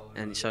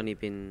 and it's only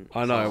been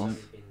I know.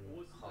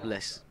 half,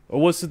 less.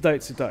 Well, what's the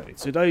date today?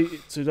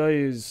 Today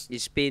is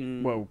It's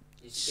been well,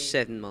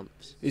 7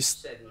 months.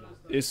 it's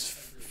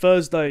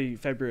Thursday,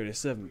 February the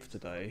 7th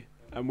today,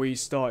 and we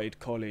started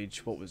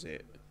college. What was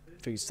it?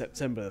 I think it's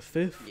September the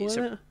 5th. Yeah,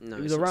 Wasn't it? no,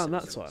 It was it's around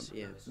that September, time.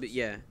 Yeah, but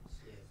yeah.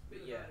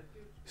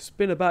 It's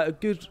been about a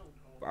good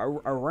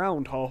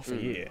around half a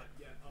year,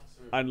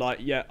 and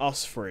like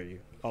us three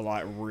are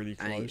like really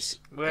And, close.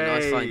 and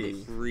I find it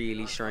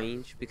really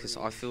strange because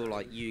I feel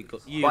like you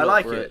But I lot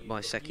like were it. at my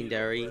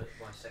secondary,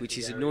 which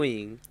is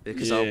annoying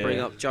because Yeah. I'll bring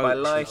up I jokes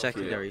like from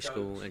secondary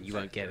school and you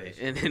won't get it,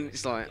 and then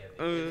it's like,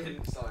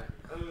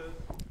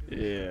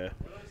 Yeah,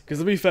 because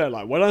to be fair,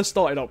 like when I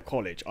started up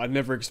college, I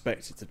never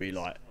expected to be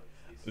like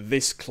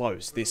this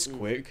close, this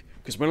quick.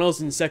 Because when I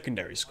was in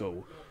secondary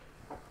school,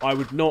 I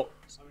would not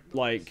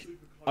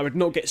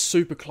get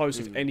super close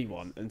with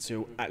anyone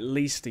until at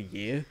least a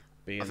year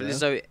being I feel there. as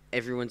though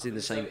everyone's in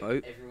the same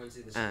boat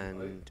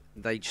and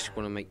they just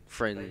want to make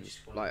friends.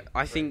 Like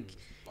I think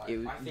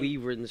we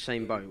were in the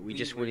same boat. We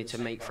just wanted to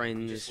make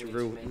friends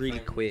really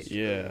quick.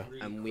 Yeah,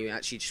 And we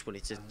actually just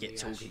wanted to get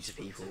talking to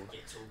people.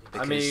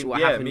 I Because mean, what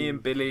yeah, happened- me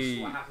and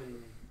Billy,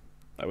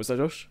 was that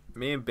Josh?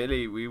 we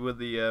were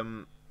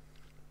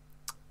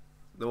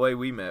the way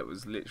we met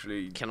was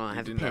literally. Can I you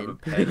have a didn't have a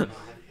pen? pen.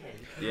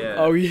 Yeah.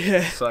 Oh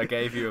yeah, So I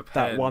gave you a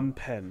pen. that one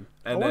pen.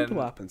 And I wonder then,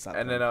 what happens. To that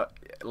and pen. then,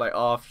 like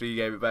after you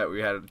gave it back, we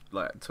had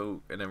like a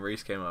talk, and then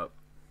Reese came up,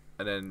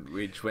 and then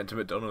we just went to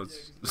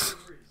McDonald's.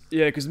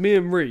 Yeah, because me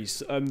and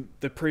Reese,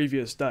 the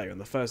previous day on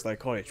the first day of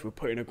college, were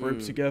putting a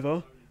group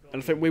together,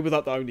 and I think we were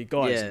like the only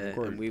guys in the Yeah,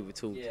 group. and we were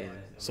talking.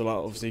 So like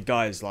obviously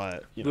guys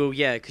like you know. Well,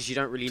 yeah, because you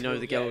don't really know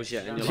the girls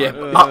yet. And you're Yeah,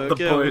 like, but the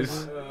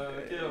girls.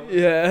 boys.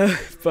 Yeah,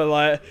 but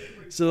like,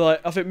 so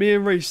like, I think me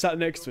and Reece sat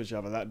next to each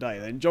other that day.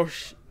 Then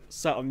Josh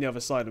sat on the other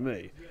side of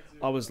me.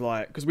 I was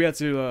like, because we had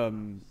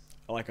to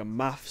like a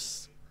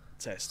maths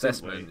test, didn't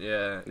Assessment, we?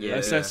 yeah. Yeah,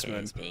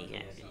 assessment.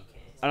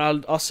 And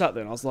I sat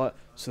there and I was like,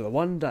 so the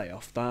one day I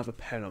don't have a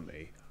pen on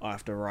me, I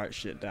have to write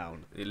shit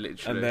down. It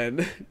literally. And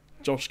then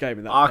Josh gave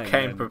me that I pen.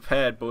 came and,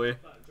 prepared, boy.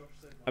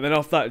 and then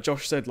after that,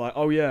 Josh said like,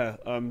 oh yeah,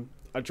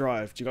 I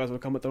drive. Do you guys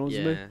want to come at McDonald's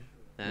with me?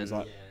 Yeah. I was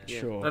like,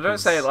 sure. No, don't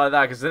say it like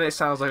that, because then it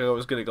sounds like I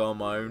was gonna go on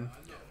my own.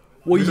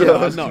 Well, yeah,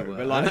 I you know, were.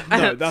 but like,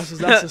 no, that's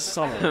a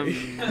summary.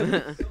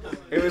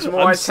 It was more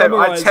I'm I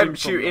summarising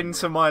tempt you from them.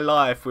 into my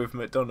life with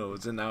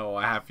McDonald's, and now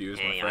I have you as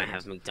my Hey, I friend.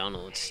 have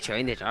McDonald's.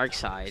 Join the dark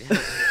side.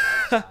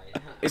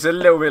 It's a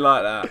little bit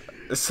like that.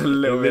 It's a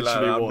little bit like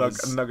that. literally I'm not,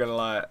 was. I'm not gonna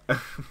lie.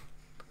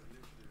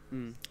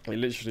 It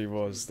literally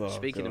was. Oh,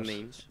 Speaking of gosh.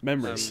 memes,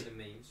 Memories.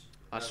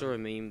 I saw a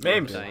meme the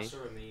Memes? other day.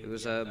 It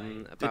was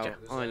about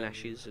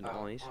eyelashes and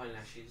eyes.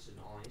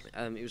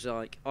 It was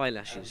like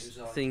eyelashes,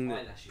 thing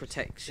that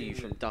protects you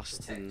from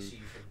dust and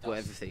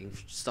whatever thing,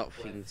 stop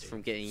things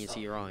from getting into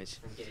your eyes.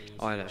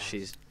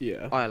 Eyelashes,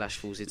 Yeah. eyelash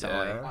falls into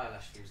Yeah.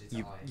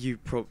 eye.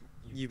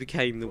 You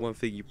became the one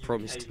thing you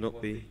promised to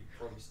not be.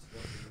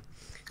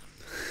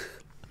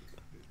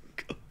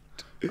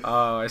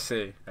 Oh, I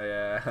see.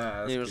 Yeah.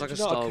 That's It was like a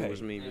Do you know- Star okay.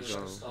 Wars meme as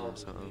well.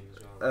 So,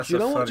 That's Do you a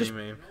know what funny just-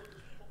 meme.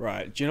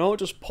 Right. Do you know what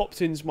just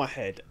popped into my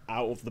head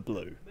out of the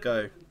blue?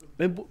 Go.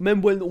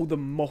 Remember when all the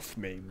moth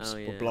memes Oh, were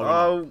yeah. blowing up?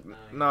 Oh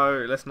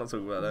no, let's not talk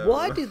about that.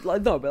 Why did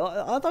like no?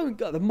 But I don't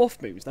get the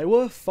moth memes. They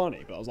were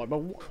funny, but I was like, but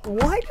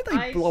why did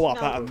they blow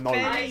up out of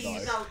nowhere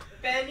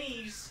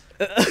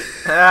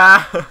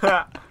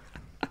though?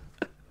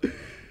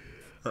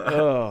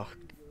 Oh,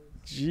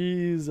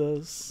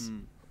 Jesus.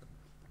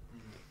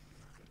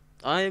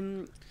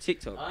 I'm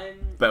TikTok.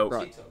 Belt.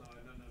 Right.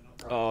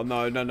 Oh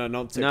no, not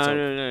No, TikTok.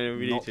 no,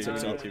 we Not need to,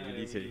 TikTok. we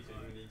need to.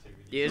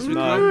 Yeah, it's No.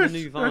 become the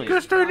new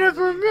vibe. I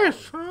never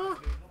miss, huh?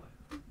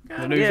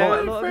 The new Yeah, a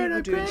vibe. lot of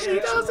people doing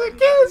skits doesn't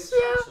kiss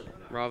you.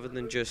 rather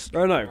than just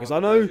I know, because I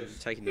know.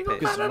 taking the Because-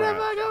 piss. right.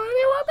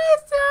 anyone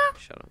miss you.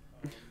 Shut up.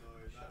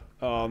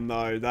 Oh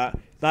no,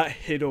 that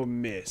hit or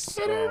miss.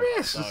 Hit or Oh,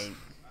 miss. don't.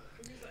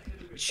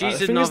 She's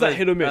the thing is that another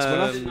hit or miss,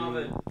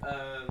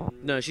 when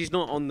no, she's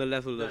not on the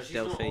level of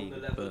Delphine,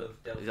 but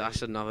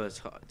that's another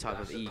type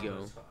of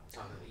ego.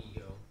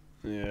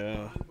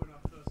 Yeah.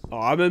 Oh,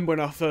 I remember when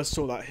I first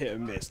saw that hit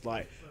and miss.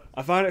 Like,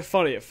 I found it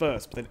funny at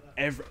first, but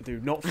then do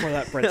not throw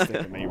that breadstick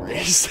at me,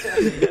 Reese.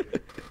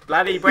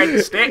 Bloody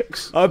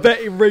breadsticks. I bet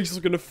Reese was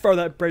gonna throw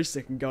that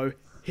breadstick and go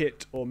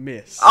hit or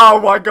miss. Oh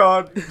my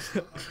god.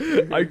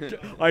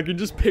 I can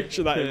just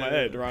picture that in my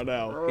head right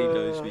now. He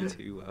knows me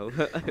too well.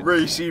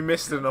 Reese, you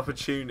missed an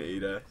opportunity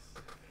there.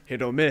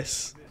 Hit or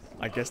miss.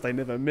 I guess they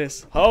never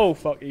miss. Oh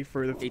fuck! He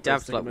threw the. He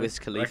dabbed like with. Wiz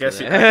Khalifa. I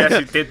guess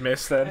he did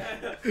miss then.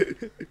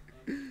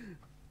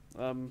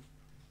 Num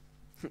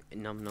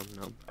num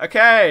num.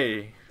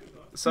 Okay.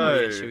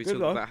 So. Should we Good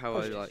talk luck. about how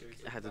I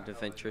had an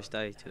adventurous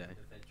day today?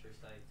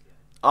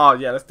 Oh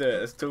yeah, let's do it.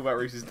 Let's talk about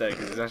Reese's day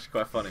because it's actually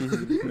quite funny.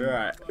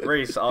 Right,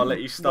 Reese, I'll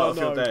let you start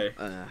off your day.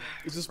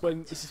 This is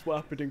what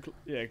happened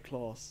in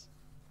class.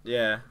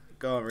 Yeah,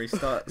 go on, Reese.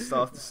 Start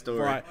off the story.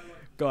 Right,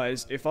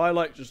 guys, if I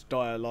just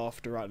die of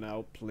laughter right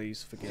now,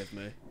 please forgive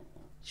me.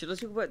 Should I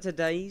talk about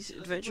today's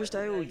adventurous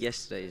day or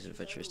yesterday's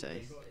adventurous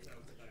day?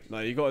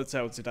 No, you got to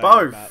tell today.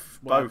 Both, about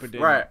what both. happened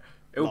in Right.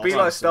 It'll be last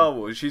like lesson. Star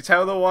Wars. You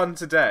tell the one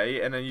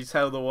today, and then you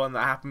tell the one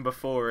that happened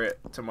before it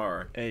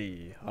tomorrow.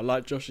 Hey, I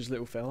like Josh's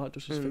little thing. I like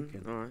Josh's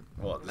thinking. Alright.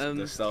 What?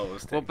 The Star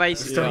Wars thing. Well,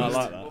 basically, Yeah, I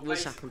like that.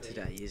 what's happened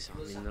today is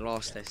in the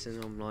last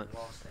lesson, I'm like,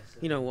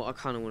 you know what, I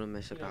kind of want to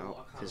mess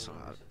about because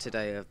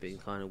today I've been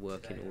kind of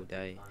working all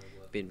day,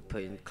 been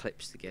putting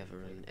clips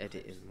together and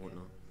editing and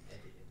whatnot,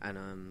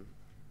 and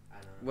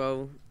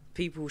well,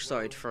 people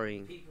started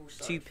throwing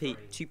two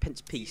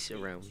pence piece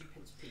around,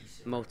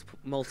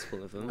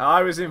 multiple of them.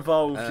 I was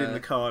involved in the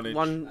carnage.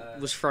 One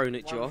was thrown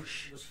at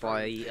Josh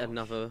by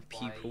another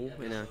pupil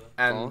in a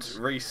class.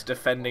 Reese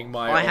defending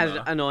my I honour.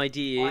 had an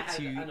idea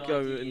to go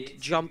and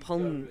jump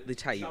on the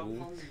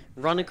table,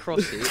 run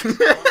across it,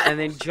 and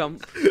then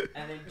jump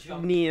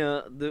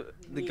near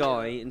the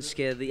guy and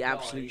scare the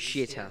absolute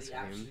shit out of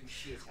him.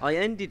 I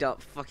ended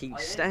up fucking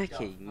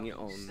stacking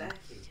on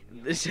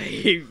the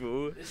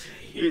table.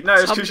 No,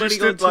 it's because you tumbling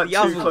stood onto like the too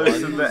other close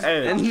to one the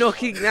edge. and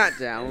knocking that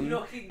down,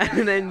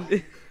 and then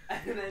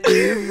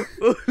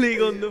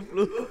falling on the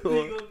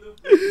floor.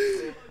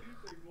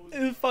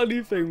 The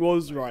funny thing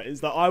was, right,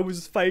 is that I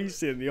was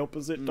facing the Mm.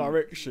 opposite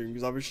direction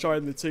because I was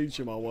showing the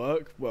teacher my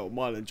work, well,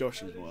 mine and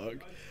Josh's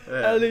work.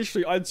 Yeah. And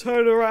literally, I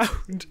turn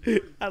around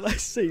and I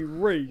see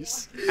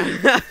Reese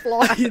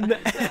fly in the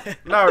air.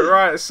 No,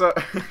 right, so...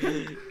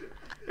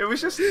 it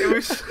was...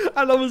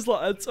 And I was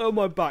like, I turned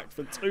my back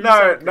for 2 No,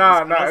 seconds.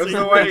 no, and I it was see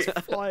the way... Reese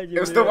flying in It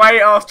was the the air.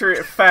 way after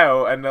it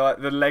fell and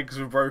the legs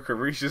were broken.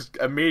 Reese just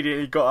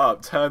immediately got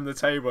up, turned the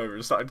table over,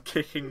 and started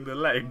kicking the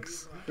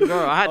legs.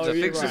 No, I had Oh, to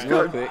you're fix right. it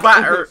real quick.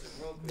 Batter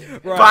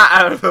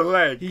the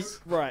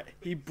legs.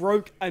 He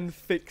broke and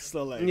fixed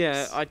the legs.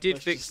 Yeah, I did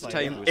Let's fix just the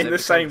say tables. that. In They the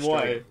same became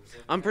straight. way.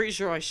 I'm pretty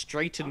sure I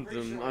straightened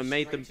them. I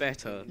made them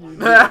better.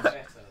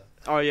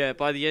 Oh yeah,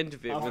 by the end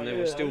of it, when they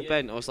were still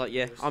bent, I was like,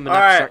 yeah, I'm an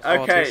Alright,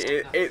 abstract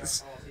okay,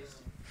 artist.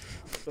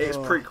 it's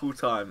prequel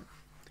time.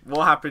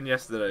 What happened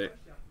yesterday?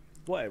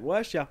 What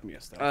actually happened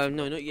yesterday?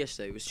 No, not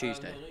yesterday. It was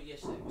Tuesday.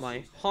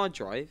 My hard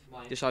drive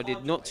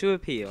decided not to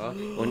appear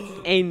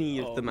on any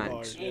of the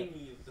Macs.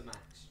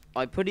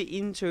 I put it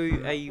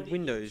into a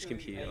Windows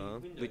computer,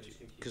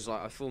 because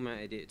I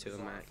formatted it to a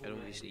Mac, and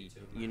obviously,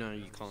 you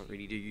can't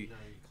really do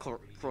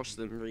cross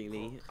them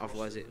really,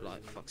 otherwise it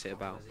fucks it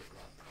about.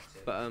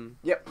 But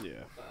Yep. Yeah.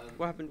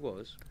 what happened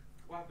was,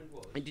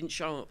 it didn't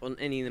show up on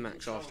any of the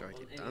Macs after I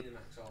did that,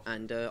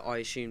 and I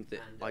assumed that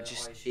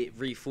it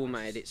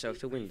reformatted itself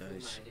to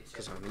Windows,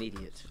 because I'm an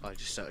idiot. I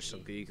just searched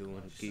on Google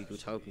and Google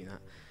told me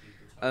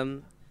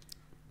that.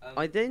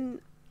 I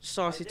then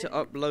started to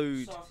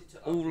upload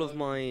all of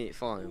my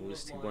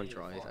files to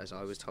OneDrive, as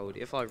I was told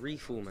if I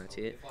reformat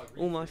it,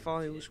 all my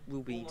files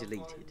will be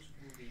deleted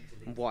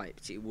and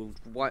wiped. It will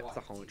wipe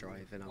the hard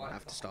drive and I'll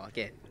have to start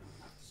again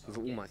with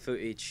all my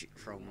footage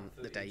from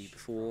the day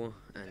before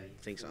and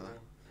things like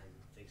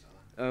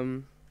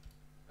that.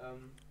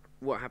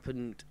 What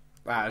happened?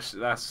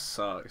 That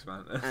sucks,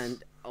 man.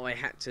 And I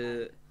had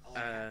to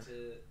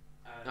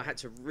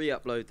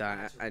re-upload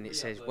that, and it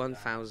says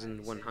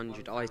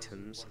 1,100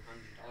 items.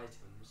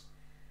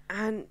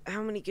 And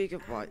how many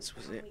gigabytes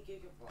was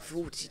it?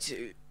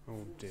 42.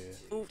 Oh dear.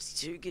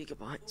 42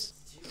 gigabytes.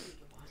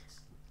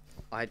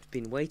 I'd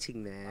been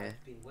waiting there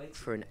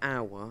for an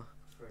hour,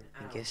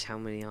 and guess how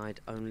many I'd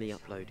only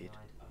uploaded?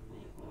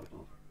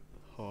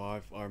 Oh,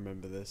 I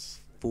remember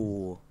this.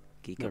 4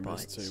 Remember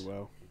this gigabytes. too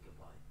well.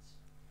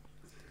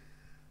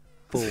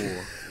 4.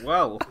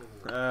 Well,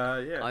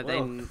 yeah. I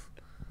then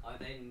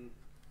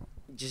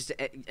just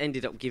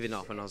ended up giving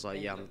up, and I was like,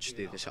 yeah, I'm just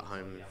do this at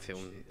home and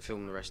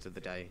film the rest of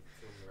the day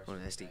on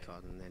an SD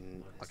card, and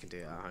then I can do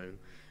it at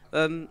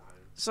home.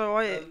 So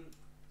I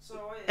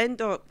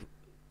end up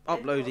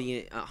uploading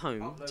it at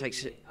home.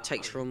 Takes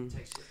from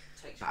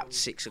about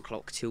 6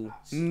 o'clock till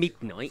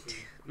midnight.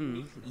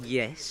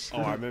 Yes.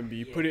 Oh, I remember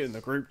you put it in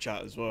the group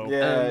chat as well.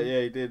 Yeah,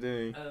 you did,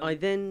 didn't you? I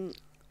then.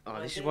 Oh,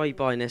 this is why you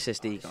buy an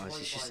SSD, guys.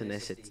 It's just an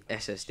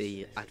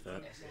SSD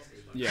advert.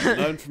 Yeah,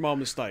 learn from our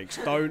mistakes.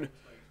 Don't.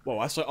 Well,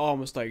 I say our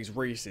mistakes,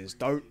 Reese's.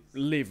 Don't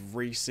live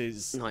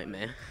Reese's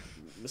Nightmare.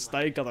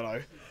 mistake. I don't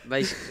know.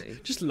 Basically.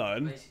 Just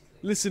learn.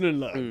 Listen and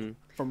learn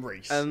from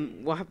Reese.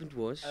 What happened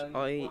was,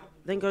 I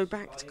then go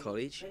back to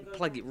college,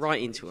 plug it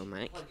right into a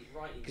Mac,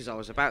 because I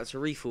was about to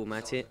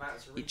reformat it.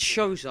 It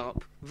shows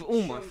up with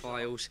all my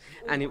files,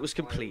 and it was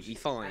completely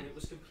fine.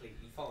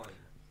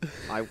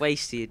 I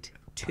wasted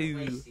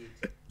 2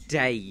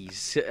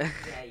 days.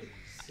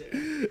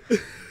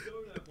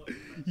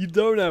 You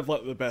don't have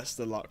like the best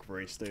of luck,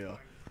 Reese, do you?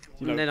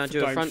 And then I do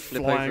a going front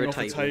flip flying over a off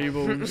the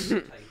table. tables.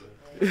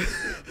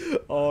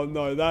 Oh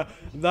no, that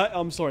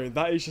I'm sorry,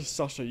 that is just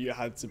such a you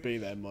had to be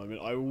there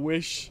moment. I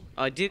wish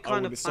I did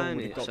kind of would've- someone plan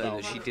would've it got so that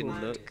that she one.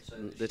 didn't look,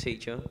 the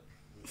teacher.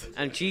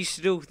 And she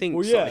still thinks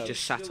Well, that I yeah.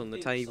 just sat on the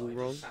table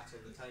wrong,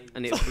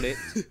 and it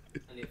flipped.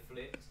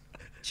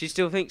 She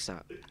still thinks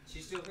that.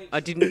 I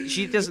didn't.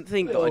 She doesn't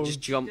think that I Oh. just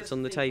jumped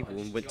on the table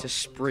and went to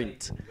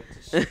sprint.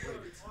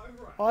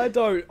 I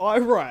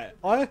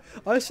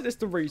said this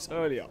to Reese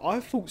earlier. I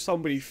thought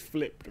somebody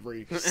flipped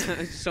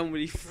Reese.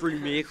 Somebody threw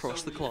me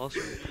across the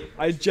classroom.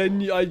 I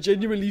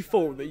genuinely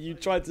thought that you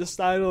tried to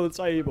stand on the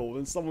table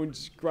and someone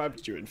just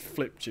grabbed you and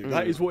flipped you.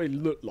 That is what it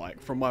looked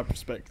like from my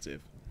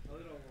perspective.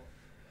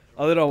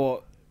 I don't know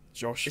what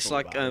Josh. It's thought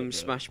like about it, but-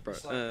 Smash Bro,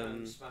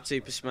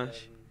 Super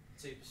Smash.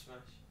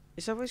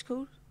 Is that what it's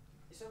called?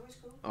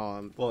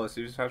 Well,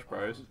 Super Smash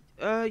Bros.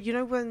 You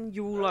know when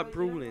you're all like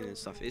brawling and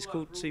stuff. It's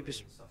called Super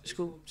Smash.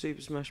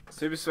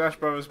 Super Smash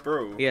Bros.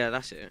 Brawl. Yeah,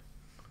 that's it.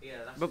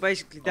 But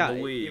basically On that the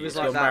Wii, it was it's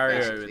like got that. Mario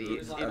Basically. and It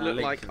Link looked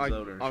and like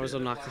Zelda and I was shit.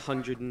 on like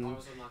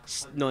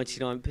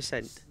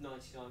 199%,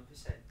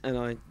 and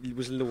I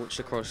was launched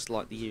across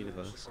like the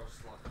universe.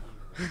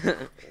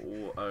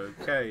 Oh,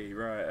 okay,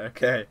 right,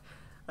 okay.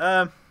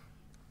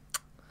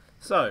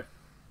 So,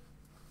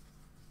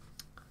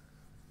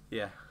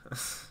 yeah. I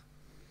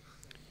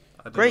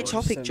don't Great know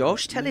what- topic,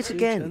 Josh. Tell it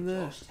again. I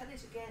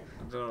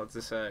don't know what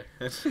to say.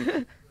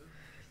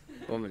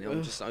 1 minute,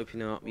 I'm just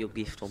opening up your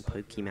gift on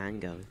Pokemon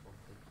Go.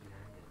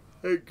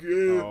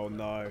 Oh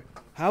no!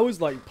 How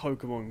has like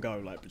Pokemon Go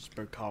like just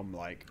become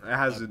like It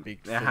hasn't. a big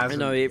It thing? I hasn't.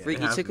 know it took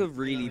a hasn't.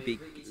 really big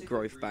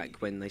growth back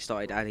when they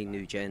started adding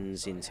new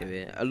gens into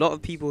it. A lot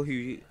of people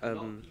who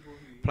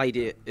played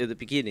it at the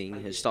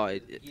beginning has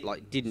started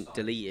like didn't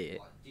delete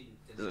it,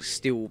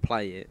 still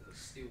play it,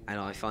 and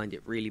I find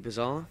it really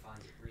bizarre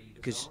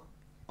because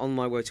on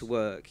my way to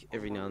work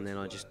every now and then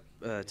I just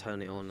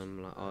turn it on and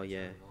I'm like, oh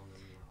yeah.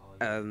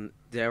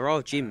 There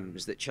are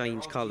gyms that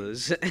change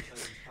colours,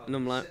 and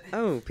I'm like,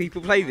 oh,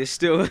 people play this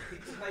still.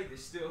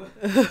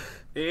 It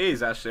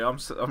is actually.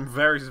 I'm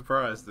very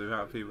surprised the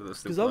amount of people that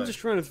still Because play. I'm just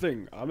trying to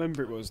think. I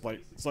remember it was like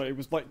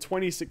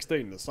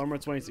 2016, the summer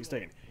of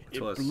 2016. It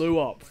Close. blew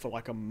up for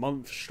like a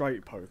month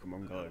straight.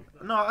 Pokemon Go.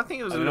 No, I think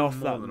it was a And little off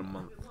more that- than a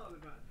month.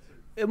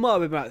 It might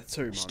have been about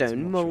 2 months.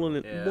 Stone mulling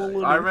it. Yeah.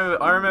 mulling I it.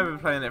 remember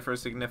playing it for a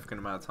significant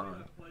amount of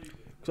time.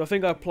 So I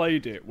think I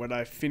played it when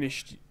I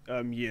finished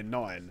year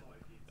 9,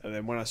 and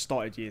then when I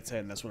started year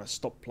 10, that's when I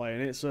stopped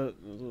playing it. So it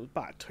was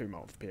about a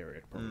 2-month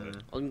period, probably.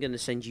 I'm gonna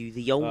send you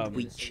the old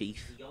wheat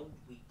chief.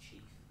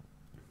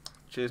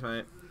 Cheers,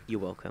 mate. You're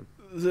welcome.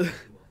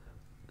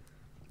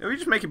 Are we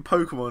just making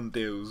Pokemon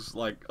deals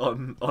like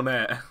on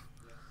air?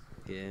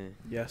 Yeah.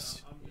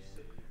 Yes.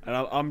 And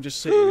I'm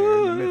just sitting here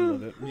in the middle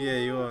of it. Yeah,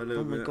 you are a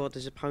little Oh my bit. god,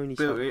 there's a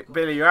ponytail.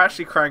 Billy, you're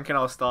actually cranking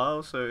our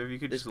style. So if you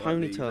could There's just like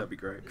leave, Ponyta. that'd be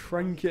great.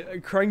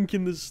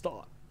 Cranking the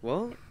start.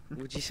 What?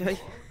 What'd you say?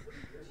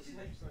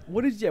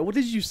 What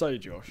did you say,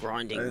 Josh? I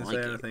Grinding didn't like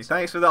say anything. it.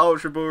 Thanks for the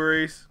Ultra Ball,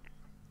 Reese.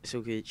 It's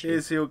all Gucci.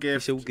 Here's your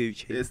gift. It's all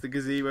Gucci. It's the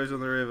gazebos on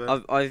the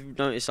river. I've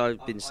noticed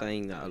I've been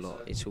saying that a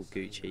lot. It's all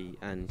Gucci,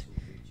 and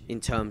in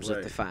terms of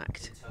Wait. the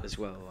fact as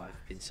well,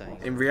 I've been saying.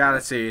 In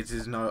reality, it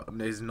is not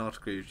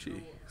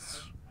Gucci.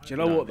 Do you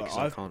know No, what though? because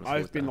I can't I've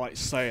afford been that. like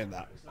saying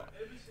that.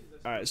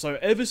 Alright, so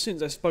ever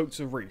since I spoke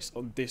to Reese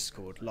on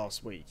Discord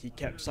last week, he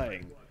kept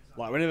saying,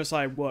 like, whenever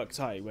I worked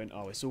out, he went,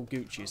 "Oh, it's all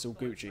Gucci, it's all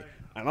Gucci,"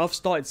 and I've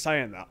started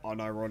saying that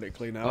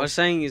unironically now. I was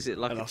saying, is it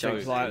like And a I think,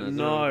 joke? like, and I don't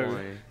know no.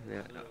 why.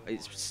 Yeah,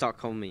 it's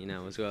stuck on me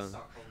now as well.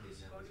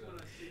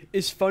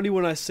 It's funny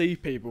when I see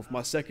people from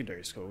my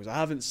secondary schools. I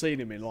haven't seen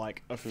him in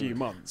like a Hmm. few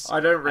months. I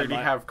don't really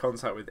like- have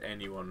contact with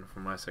anyone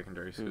from my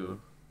secondary school.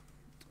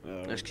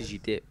 That's because you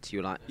dipped.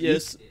 You're like,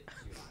 Yes.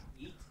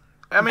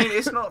 I mean,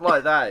 it's not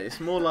like that. It's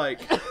more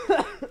like,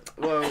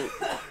 well, You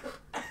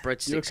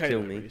breadsticks okay kill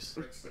there, me. Reese?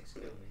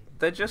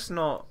 they're just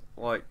not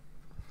like.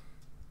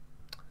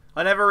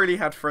 I never really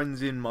had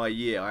friends in my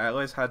year. I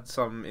always had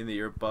some in the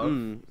year above.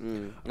 That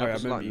Oh, yeah, I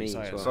was remember like you me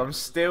saying as that. well.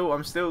 So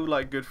I'm still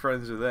like good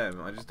friends with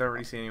them. I just don't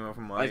really see anyone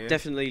from my I've year.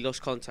 definitely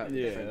lost contact with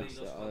Yeah. friends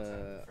that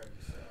were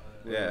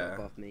Yeah.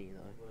 above me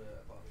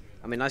though.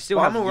 I mean, I still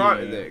But have. I'm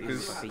alright year- with it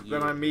because like a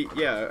then I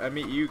year.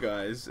 meet you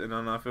guys, and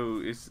then I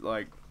feel it's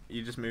like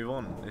you just move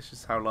on. It's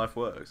just how life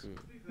works.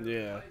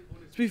 Yeah.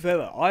 To be fair,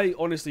 though, I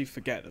honestly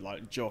forget that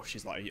like Josh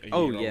is like a year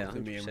Oh older yeah,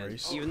 than me and 100%.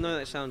 Reese. Even though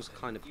that sounds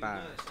kind of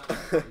bad,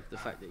 the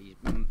fact that he's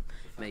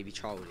maybe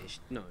childish.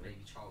 No,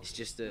 it's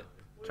just that.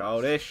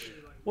 Childish,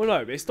 Well,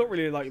 no, but it's not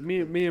really like me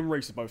and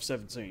Reese are both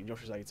 17.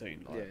 Josh is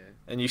 18. Like, Yeah.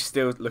 and you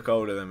still look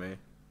older than me.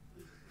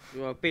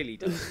 Well, Billy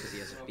does because he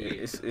has a beard.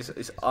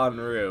 It's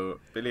unreal.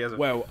 Billy has a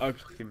Well,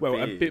 fucking well,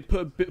 a beard.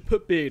 bit,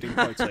 put beard in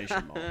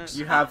quotation marks.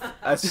 You have a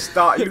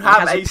You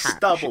have has a a patch.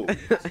 stubble.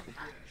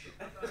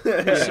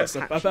 Yes,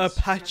 a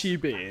patchy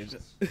beard.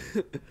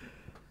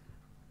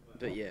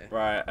 But yeah.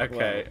 Right.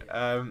 Okay.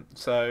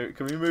 So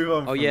can we move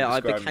on? Oh from yeah, I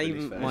describing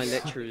became Billy's my face?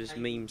 lecturer's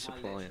meme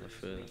supplier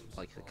for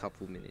like a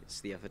couple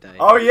minutes the other day.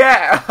 Oh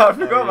yeah, I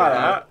forgot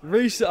about that.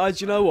 Recent,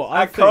 do you know what?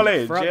 I At think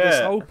college, throughout this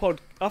yeah. whole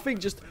I think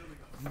just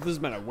it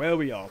doesn't matter where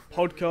we are,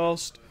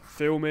 podcast,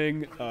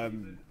 filming,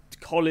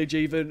 college,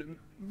 even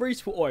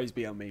Reese will always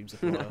be our meme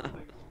supplier.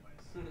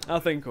 I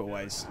think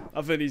always.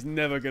 I think he's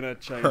never gonna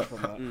change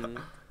from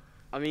that.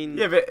 I mean,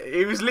 Yeah, but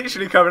he was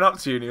literally coming up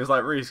to you and he was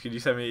like, "Reese, can you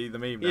send me the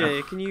meme now?"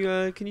 yeah.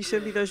 Can you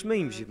send me those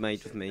memes you've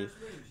made with me?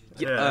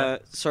 Yeah.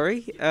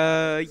 Sorry.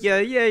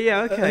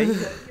 Yeah. Okay.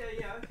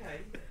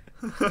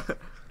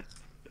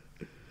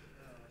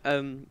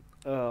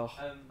 Oh,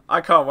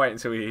 I can't wait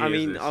until he hears I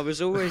mean, this. I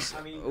was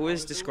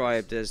always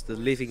described as the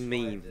living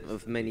meme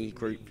of many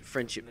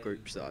friendship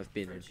groups that I've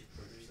been in.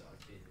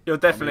 You're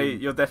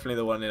definitely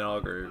the one in our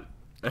group.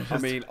 I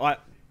mean, I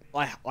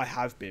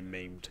have been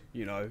memed,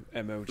 you know,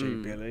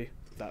 MLG Billy,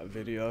 that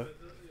video.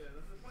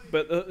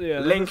 But yeah,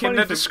 Link in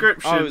the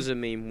description. I was a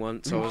meme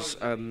once. I was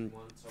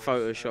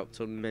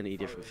photoshopped on many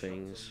different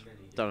things.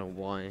 Don't know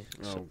why.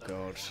 Oh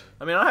god.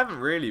 I mean, I haven't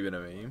really been a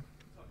meme.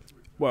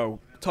 Well,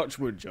 touch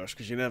wood, Josh,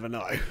 because you never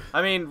know.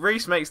 I mean,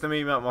 Reese makes the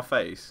meme out of my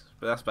face,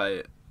 but that's about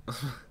it.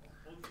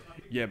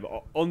 Yeah,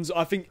 but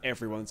I think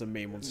everyone's a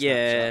meme on Snapchat.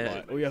 Yeah.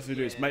 Like, all you have to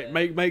do is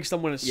make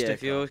someone a sticker. Yeah,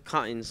 if you're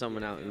cutting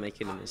someone out and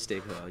making them a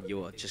sticker,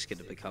 you are just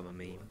gonna become a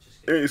meme.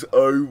 It's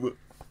over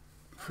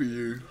for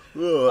you.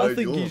 Oh, I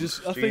think you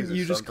just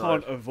Jesus,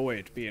 can't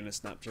avoid being a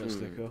Snapchat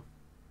sticker.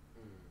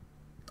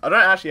 I don't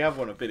actually have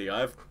one of Billy. I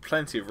have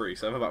plenty of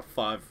Reese. I have about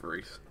 5 of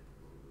Reese.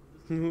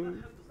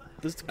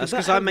 That's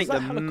because I make the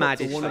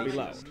maddest wanna be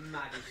faces.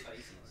 loud?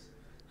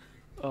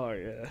 Oh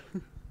yeah.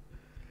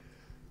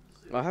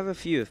 I have a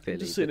few of Billy.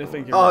 Just sitting there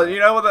thinking. Oh, you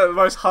know what the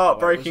most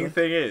heartbreaking was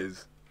thing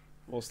is?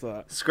 What's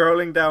that?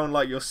 Scrolling down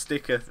like your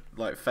sticker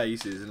like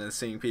faces and then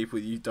seeing people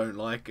you don't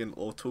like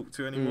or talk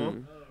to anymore.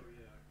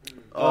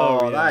 Oh,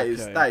 Oh, yeah,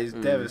 that is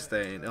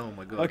devastating. Oh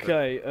my god.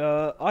 Okay,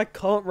 I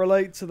can't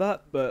relate to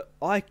that, but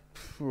I.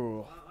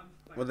 Well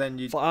then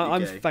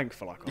I'm you're gay.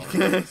 thankful I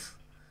can't.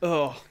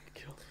 Oh,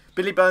 God.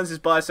 Billy Burns is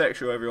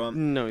bisexual,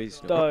 everyone. No,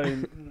 he's not.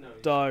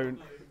 don't.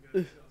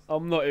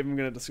 I'm not even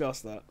going to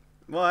discuss that.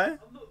 Why?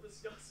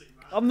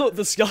 I'm not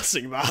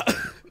discussing that.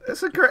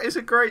 It's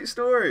a great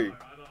story.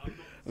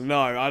 No,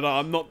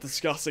 I'm not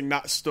discussing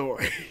that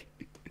story.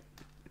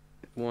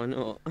 Why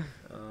not?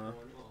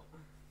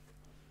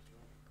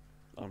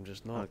 I'm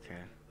just not. Okay.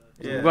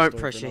 Yeah. We won't Story for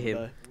pressure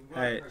another him.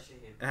 day.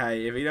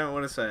 Hey, if you don't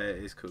want to say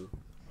it, it's cool.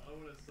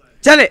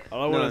 Tell it. I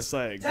don't want to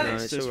say it. 'cause No,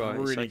 it's it's just alright,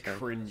 it's really okay.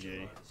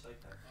 cringy.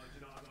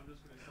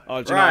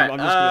 Oh, do you Right, know, I'm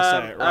just going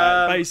to say it.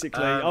 Right,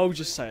 basically, um, I'll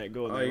just say it.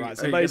 Go on, then. Right,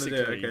 so are you gonna do basically,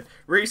 it? Okay.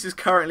 Reese is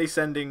currently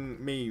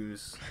sending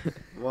memes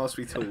whilst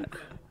we talk.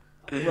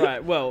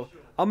 right, well,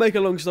 I'll make a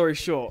long story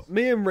short.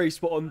 Me and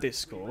Reese were on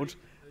Discord,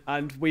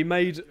 and we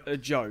made a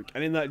joke,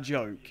 and in that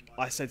joke,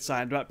 I said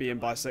something about being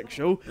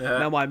bisexual. Yeah.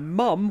 Now, my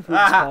mum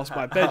walks past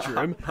my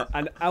bedroom,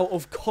 and out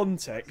of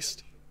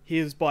context, he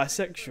is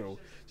bisexual.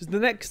 So the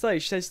next day,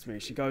 she says to me,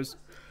 she goes,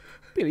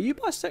 "Billy, are you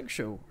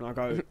bisexual?" And I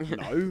go,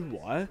 "No,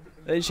 why?"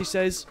 Then she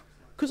says,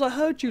 "Because I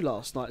heard you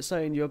last night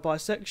saying you're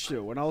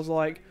bisexual." And I was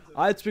like,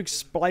 I had to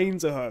explain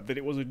to her that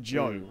it was a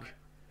joke.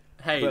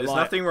 Hey, But there's like-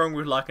 nothing wrong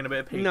with liking a bit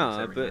of penis. No,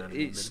 every but now and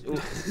it's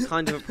then.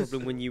 kind of a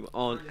problem when you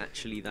aren't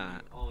actually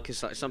that.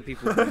 Because like some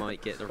people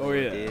might get the wrong Oh,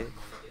 yeah. idea.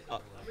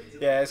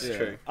 Yeah, it's Yeah.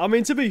 true. I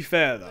mean, to be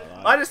fair though,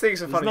 like, I just think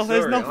it's a funny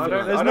there's story. nothing, I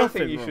don't, there's I don't nothing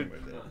think you wrong should.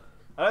 with it.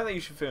 I don't think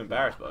you should feel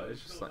embarrassed by it.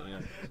 It's just like, you know.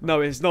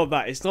 No, it's not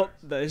that. It's not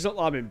that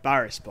I'm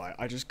embarrassed by it.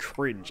 I just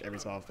cringe every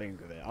time I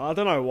think of it. I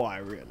don't know why,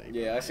 really.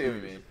 Yeah, I see what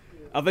you mean.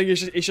 I think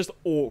it's just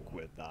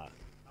awkward that.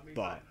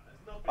 But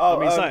Oh, I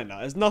mean, saying that,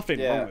 there's nothing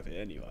yeah. wrong with it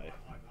anyway.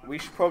 we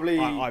should probably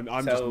I'm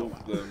just tell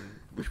not. them.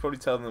 We should probably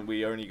tell them that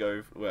we only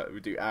go. Well, we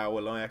do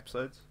hour-long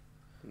episodes.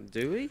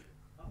 Do we?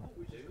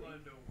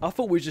 I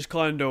thought we just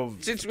kind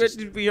of. Since when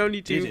did we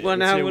only do did it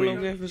 1 until hour we-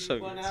 long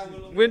episode?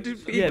 When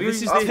did we? Yeah,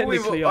 this is I thought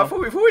technically I thought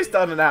we've always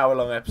done an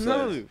hour-long episode.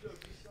 No.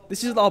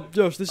 This is our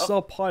Josh. This is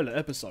our pilot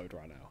episode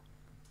right now.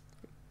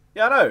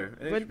 Yeah, I know.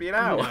 It When- should be an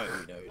hour.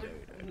 No.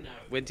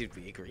 When did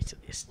we agree to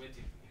this?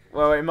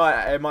 Well, it might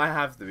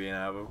have to be an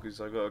hour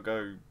because I gotta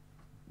go,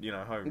 you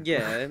know, home.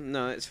 Yeah,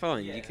 no, it's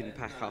fine. You can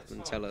pack up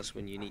and tell us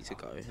when you need to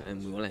go,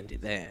 and we will end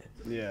it there.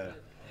 Yeah.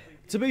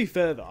 To be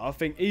fair though, I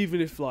think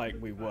even if like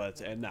we were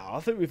to end now, I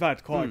think we've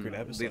had quite a good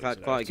episode. We've had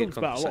today. quite a good Talked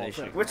about lot of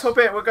conversation. things. We'll top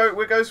it.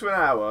 We'll go to an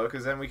hour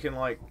because then we can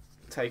like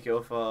take it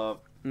off our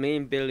Me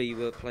and Billy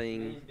were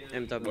playing work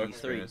MW3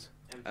 experience.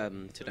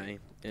 today,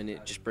 and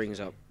it just brings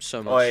up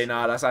so much Oh, yeah,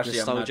 no, that's actually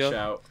a nostalgia mad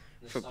shout.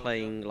 for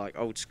playing like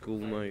old school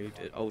mode,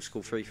 old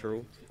school free for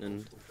all,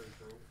 and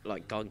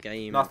like gun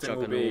game, Nothing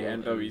will be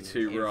Juggernaut,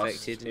 NW2 and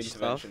Rust Infected and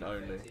stuff,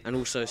 intervention only. and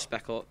also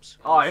Spec Ops.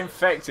 Oh,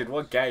 Infected,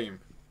 what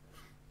game?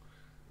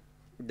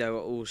 They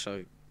were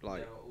also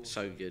like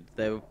so good.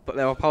 They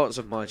were parts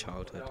of my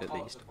childhood at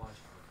least.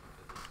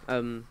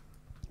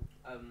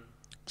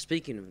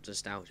 Speaking of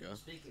nostalgia,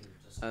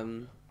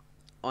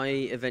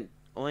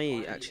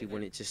 I actually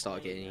wanted to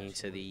start getting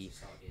into the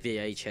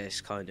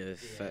VHS kind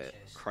of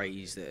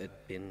craze that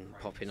had been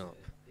popping up.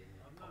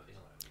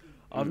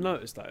 I've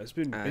noticed that it's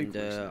been And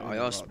big recently, I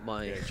asked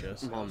my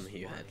VHS. mum,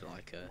 who had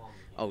like a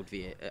old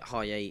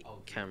high 8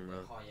 camera,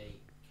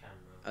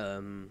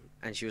 and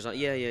she was like,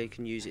 yeah, you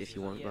can use it if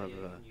you want, blah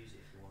blah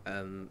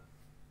blah.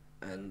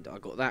 And I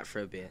got that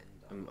for a bit.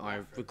 I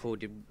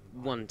recorded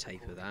one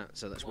tape of that,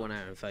 so that's 1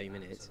 hour and 30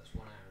 minutes.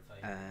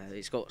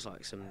 It's got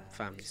like some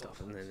family stuff,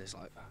 and then there's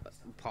like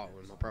a part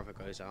when my brother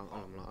goes out,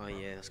 and I'm like, oh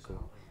yeah, that's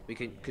cool.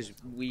 Because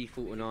we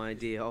thought an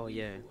idea, oh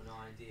yeah,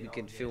 we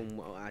can film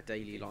what our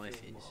daily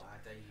life is,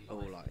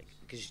 or like,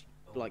 because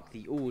like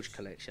the Orge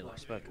collection, I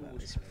spoke about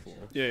this before.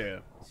 Yeah.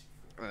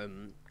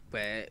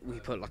 Where we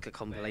put like a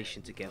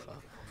compilation together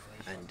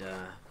and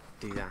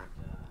do that.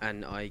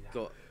 And I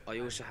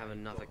also have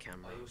another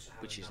camera,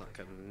 which is like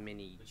a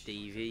mini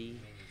DV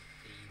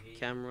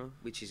camera,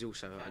 which is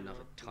also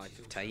another type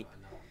of tape.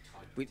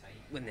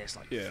 When there's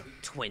like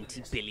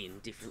 20 billion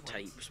different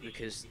tapes,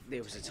 because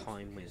there was a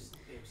time when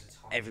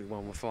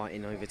everyone were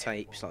fighting over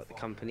tapes, like the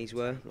companies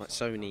were, like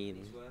Sony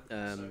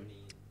and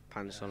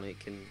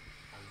Panasonic and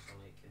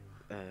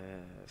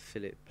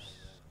Philips.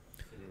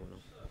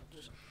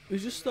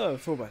 It's just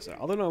thought about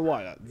that. I don't know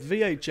why. Like,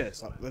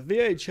 VHS, like the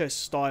VHS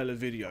style of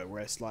video,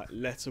 where it's like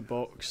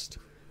letterboxed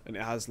and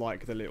it has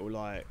like the little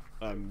like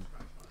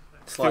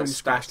It's like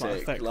scratch,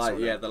 static, effects like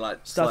on yeah, it. the like.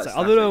 Static. Slight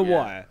I don't know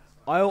static,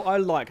 why. I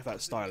like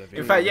that style of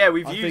video. In fact, yeah,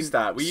 we've I used think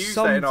that. We use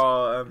that in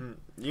our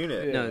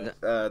unit. Yeah. No, The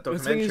thing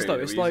documentary is, though,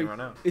 that it's we're like using right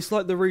now. it's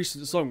like the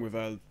recent song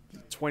with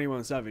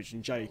 21 Savage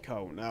and J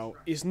Cole. Now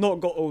it's not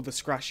got all the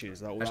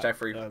scratches, all Hashtag that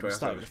free 21 static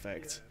Savage.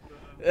 effect.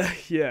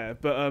 Yeah,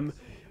 but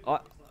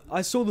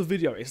I saw the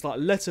video. It's like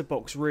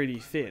letterbox really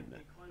thin,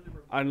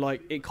 and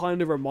like it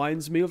kind of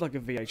reminds me of like a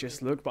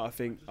VHS look. But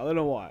I don't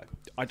know why.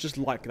 I just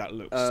like that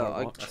look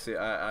so much. I see.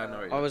 I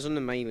know. I was on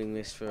the mailing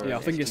list for Yeah,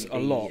 I think it's a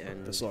FTP lot,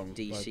 and the song,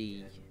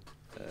 DC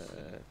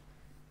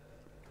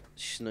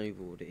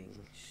snowboarding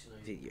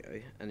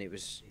video, and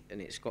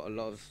it's got a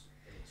lot of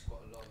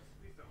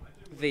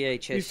VHS.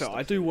 To be fair, stuff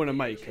I do in want to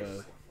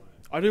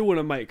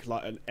it. make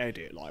like an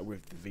edit like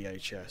with the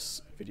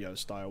VHS video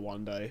style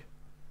one day.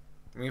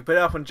 You can put it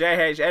up on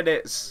JH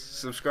Edits.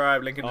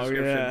 Subscribe. Link in Oh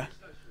description. yeah.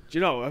 Do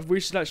you know we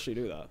should actually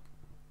do that?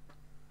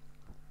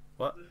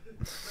 What?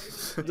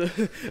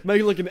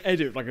 Make like an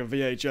edit, like a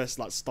VHS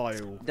like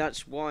style.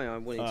 That's why I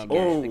wanted to Oh,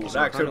 get it, because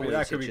I that could kinda be- wanted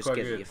that to could be just quite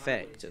get good. the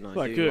effect, and I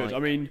Quite do good.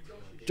 like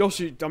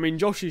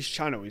Josh's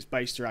channel is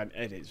based around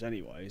edits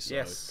anyway. So.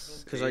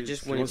 Yes. because I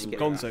just If you wanted want to some get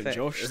content, that effect.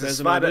 Josh? There's There's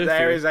a an idea for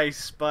there you. is a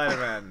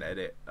Spider-Man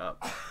edit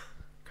up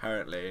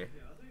currently.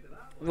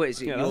 What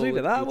is it? Yeah, I was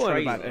either that your or a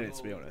trailer? bad edit,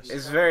 to be honest.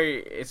 It's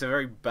a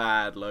very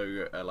bad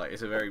logo.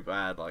 It's a very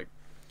bad like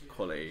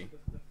quality.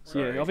 So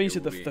Yeah, I think you it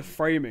said will be- the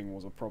framing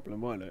was a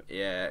problem, wasn't it?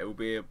 Yeah, it will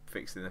be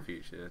fixed in the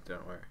future.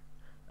 Don't worry.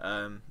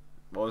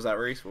 What was that,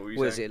 Reese? What were you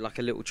What is saying? it, like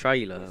a little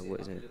trailer?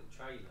 What is it?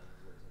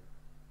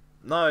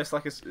 No, it's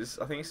like I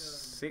think it's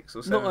 6 or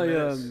It's 7 not a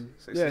minutes.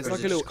 Six yeah, or it's seven like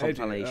a just little edit.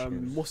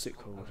 compilation? What's it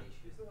called?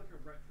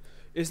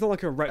 It's not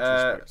like a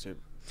retrospective.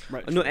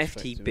 Not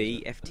retrospective,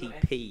 FTB, is it?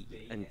 FTP,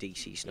 and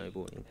DC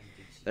snowboarding.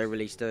 They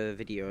released a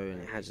video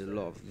and it has a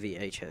lot of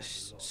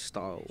VHS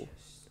style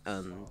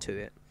to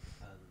it.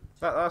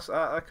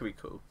 That could be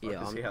cool. I Yeah,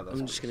 can see how that's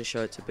I'm just gonna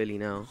show it to Billy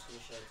now.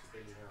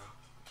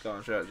 Go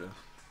on, show it, John.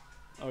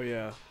 Oh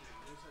yeah.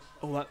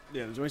 Oh that yeah. Do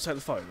you want me to take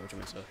the phone or do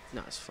you want me to?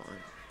 No, it's fine.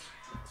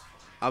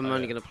 I'm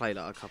only yeah. gonna play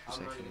like a couple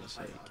seconds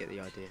so you get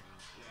the idea.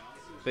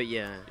 But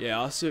yeah,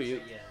 Yeah, I see. What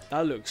you,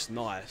 that looks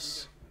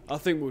nice. I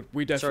think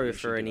we definitely. sorry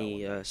should for do that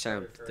any one.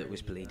 sound that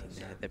was bleeding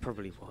there. There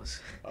probably was.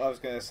 I was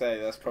gonna say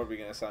that's probably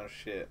gonna sound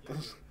shit.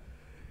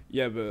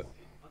 Yeah, but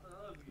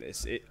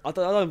I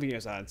don't think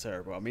it sounds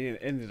terrible. I mean,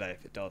 at the end of the day,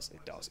 if it does,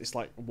 it does. It's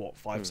like what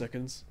 5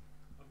 seconds.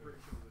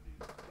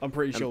 I'm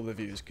pretty sure the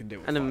viewers can do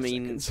it. And I 5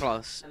 mean, seconds.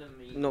 plus,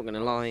 not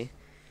gonna lie,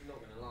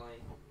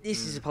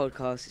 this is a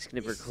podcast. It's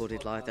gonna be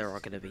recorded live. There are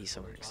gonna be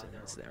some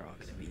accidents. There are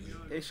gonna be.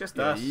 It's just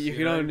Yeah, us. you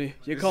can know? only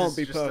you This can't is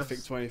be just us.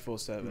 perfect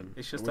 24/7.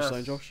 It's just What us.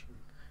 saying, Josh?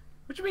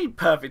 What do you mean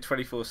perfect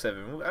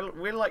 24/7?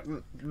 We're like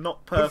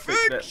not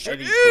perfect at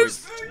any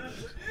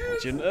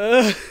point.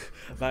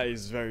 That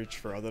is very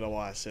true. I don't know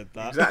why I said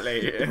that.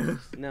 Exactly.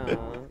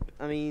 No,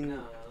 I mean,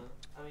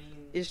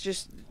 it's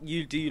just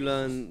you do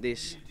learn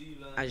this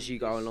as you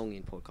go along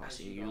in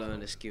podcasting. You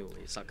learn a skill.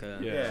 It's like a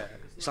Yeah.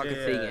 It's like a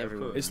thing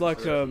everyone. It's like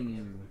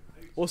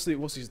what's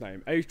his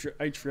name?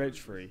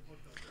 H3.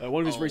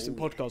 One of his recent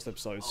podcast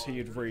episodes, he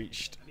had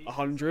reached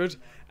 100,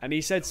 and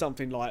he said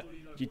something like,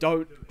 "You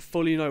don't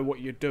fully know what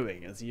you're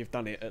doing as you've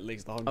done it at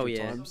least 100 Oh,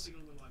 yeah. times."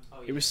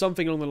 It was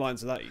something along the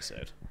lines of that. He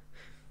said.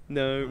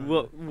 No,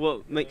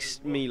 what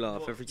makes me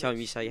laugh every time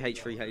you say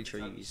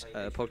H3's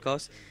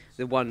podcast,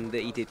 the one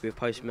that he did with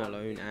Post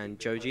Malone and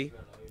Joji,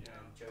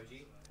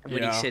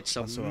 when Yeah, he said I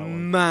saw that some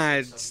one.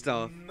 mad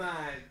stuff,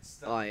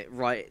 like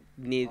quite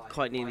near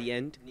the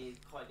end,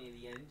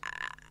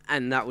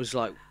 and that was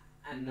like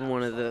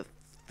one of the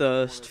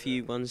first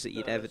few ones that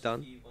you'd ever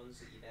done.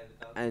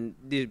 and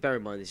bear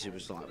in mind this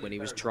was like when he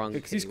was drunk.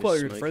 Because he's and he quite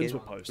was good friends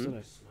with smoking. Post,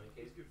 isn't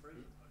he?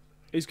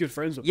 He's good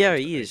friends with Yeah,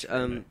 Post, he is.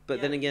 basically.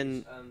 But then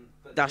again,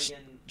 that's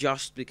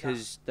just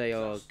because they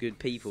are good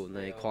people and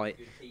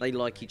they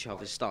like each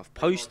other's stuff.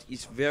 Post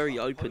is very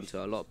open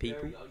to a lot of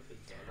people,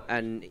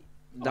 and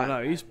I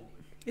know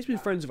he's been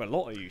friends with a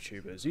lot of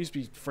YouTubers. He used to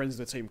be friends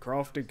with the Team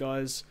Crafted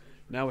guys.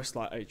 Now it's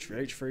like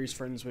H3 he's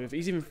friends with.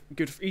 He's even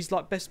good. He's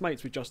like best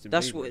mates with Justin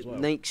that's Bieber what as well.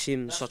 makes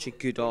him such a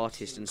good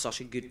artist and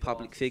such a good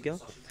public figure,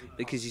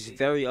 because he's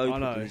very open.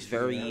 know, He's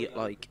very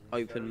like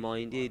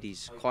open-minded.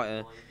 He's quite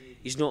a.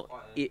 He's not.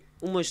 It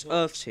almost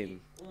earths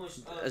him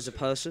as a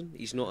person.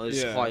 He's not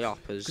as Yeah. high up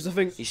as 'Cause I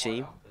think- you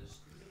see.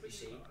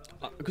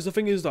 Because the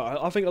thing is that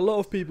I think a lot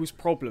of people's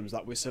problems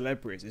that with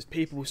celebrities is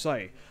people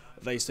say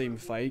they seem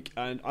fake,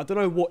 and I don't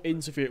know what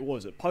interview it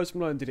was. Post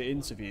Malone did an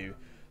interview.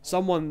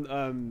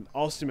 Someone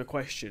asked him a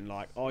question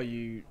like, "Are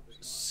you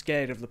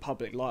scared of the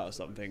public light or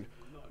something?"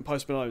 And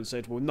Post Malone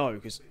said, "Well, no,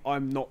 because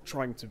I'm not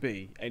trying to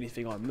be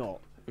anything I'm not,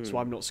 so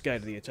I'm not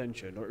scared of the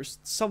attention," or it's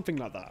something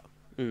like that.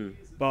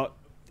 But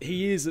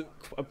he is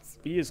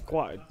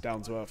quite a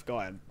down to earth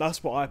guy, and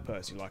that's what I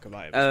personally like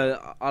about him.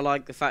 I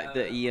like the fact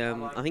that he.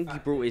 I think he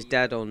brought his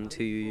dad on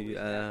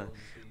to.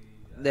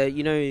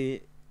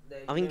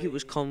 I think it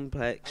was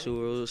Complex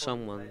or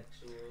someone.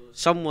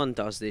 Someone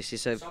does this.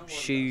 It's a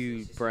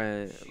shoe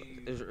brand.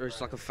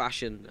 It's like a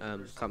fashion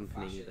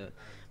company that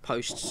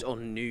posts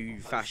on new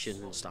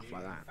fashion and stuff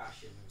like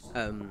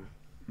that.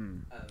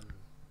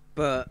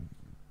 But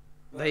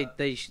they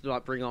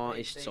like bring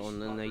artists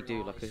on and they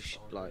do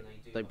like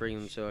they bring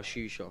them to a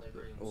shoe shop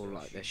or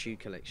like their shoe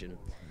collection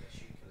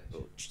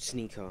or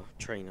sneaker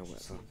trainer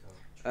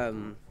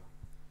whatever.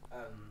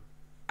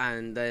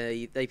 And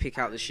they pick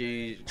out the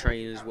shoe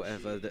trainers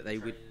whatever that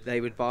they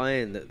would buy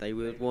and that they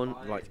would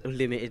want, like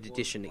limited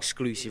edition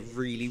exclusive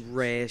really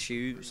rare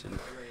shoes and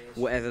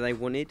whatever they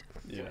wanted.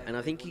 Yeah. And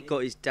I think he got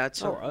his dad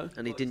some Alright.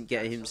 and he didn't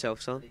get it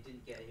himself some.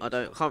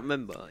 Can't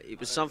remember. It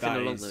was something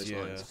along those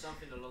lines.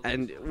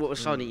 And what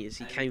was funny is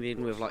he came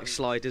in with like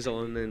sliders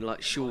on and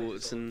like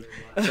shorts and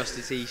just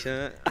a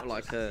t-shirt.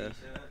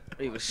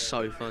 It was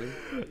so funny.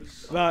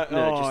 That,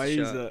 No, oh,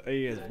 just a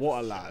he is.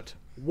 What a lad.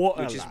 What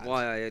a Which is lad.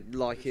 why I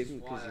like him,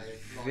 because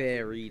he's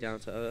very down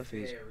to earth.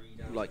 He's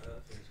like,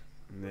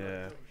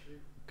 Yeah.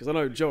 Because I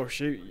know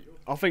Josh.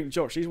 I think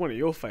Josh. He's one of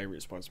your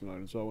favourites, Post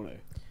Malone as well, isn't he?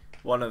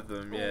 One of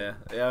them, yeah.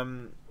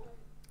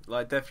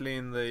 Like definitely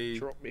in the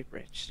drop me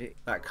breadstick.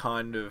 that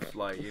kind of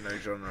like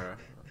genre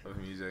of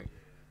music.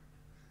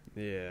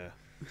 Yeah.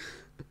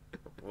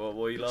 What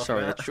were you laughing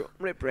Sorry, at? drop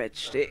me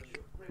breadstick.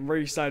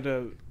 Reese had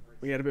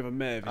we had a bit of a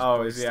mare. of his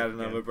Oh, is he breadstick had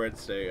another again.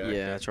 breadstick? Okay.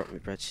 Yeah, drop me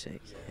breadstick.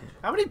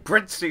 How many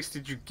breadsticks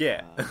did you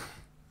get?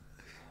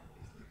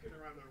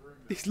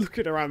 He's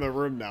looking around the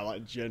room now,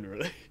 like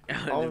generally.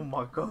 Oh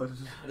my god.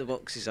 The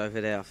box is over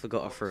there. I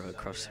forgot I threw it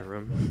across the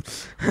room.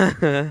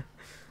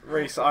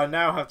 Reese, I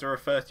now have to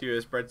refer to you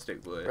as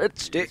Breadstick Boy.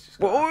 Breadstick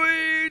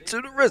boy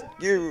to the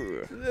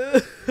rescue.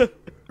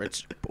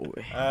 Breadstick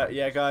boy.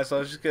 Yeah, guys, I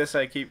was just gonna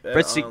say keep.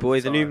 Breadstick boy,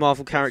 the new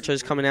Marvel character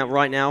is coming out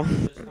right now.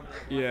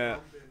 Yeah.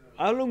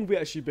 How long have we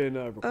actually been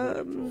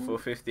recording for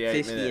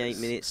 58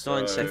 minutes,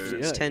 9 so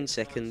seconds, 10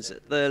 seconds,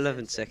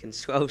 11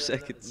 seconds, 12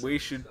 seconds. We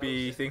should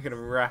be thinking of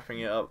wrapping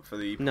it up for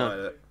the No.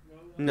 pilot.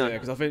 No, Yeah,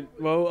 because I think.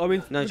 Well, I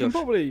mean, No, we can Josh.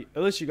 probably,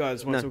 unless you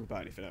guys want No. to talk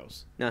about anything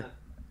else. no.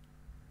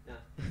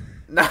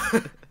 No.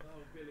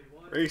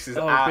 Reese is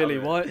Oh, out. Billy,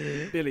 of it.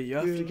 why? Billy, you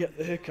have to get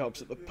the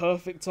hiccups at the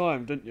perfect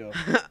time, didn't you?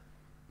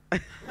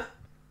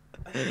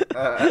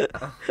 Alright,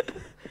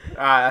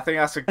 I think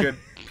that's a good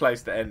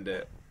place to end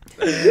it.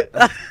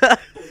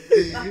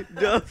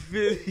 No,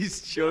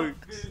 Billy's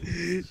jokes.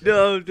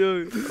 No.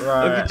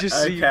 Right, I can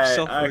just see him okay,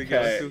 suffering.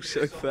 okay. I feel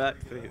so bad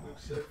for him.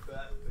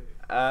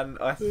 And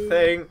I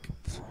think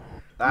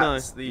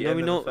that's the no, end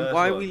we're of not. the first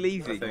Why are one, we I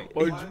leaving? think.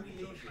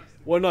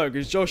 Well, no,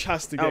 because Josh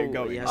has to get Oh,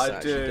 going. yes. I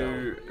actually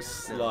do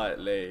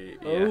slightly,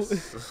 Oh.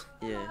 yes.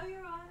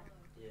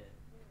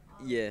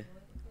 Yeah,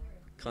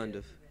 kind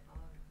of.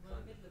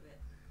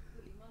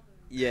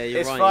 Yeah, you're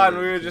It's right. fine, yeah,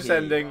 we you were can just hear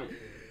you. ending.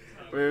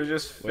 We were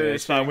just Well,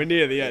 it's finishing. fine. We're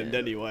near the end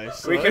anyway.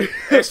 So. We can.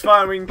 It's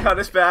fine. We can cut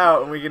this bit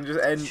out and we can just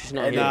end. Just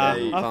not end here. Nah,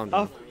 it. Calm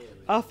down.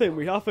 I think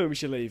we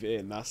should leave it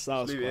in. That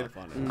was Leave it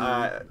quite in.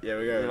 funny. Yeah,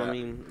 we go. With I that.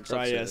 mean, it's Right,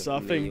 up to yeah. So I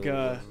me think.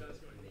 or-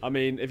 I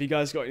mean, if you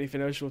guys got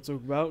anything else you want to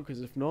talk about,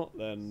 because if not,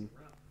 then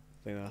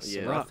I think that's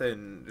Yeah. a wrap.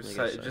 Nothing. Just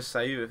I guess so. just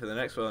save it for the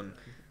next one,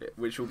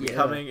 which will be Yeah.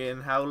 coming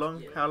in how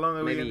long? How long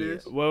are we Maybe- gonna do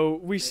this? Well,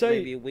 we say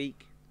maybe a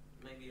week.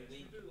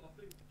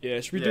 yeah.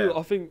 Should we Yeah. do?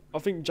 I think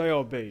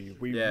JRB.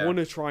 We Yeah. want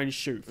to try and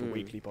shoot for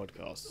weekly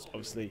podcasts.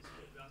 Obviously,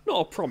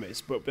 not a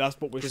promise, but that's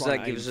what we're Because trying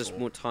that to gives aim us for.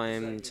 more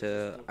time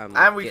to.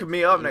 And we get can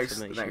meet up the next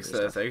information and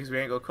stuff. Thursday because we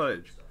ain't got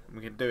college.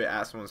 We can do it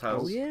at someone's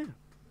house. Oh yeah,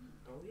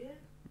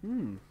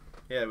 Hmm.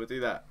 Yeah, we'll do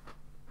that.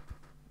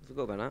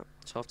 forgot about that.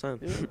 It's half time.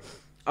 Yeah.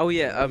 Oh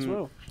yeah. As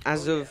well.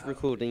 As of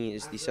recording,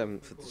 it's the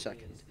 7th of the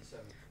 2nd,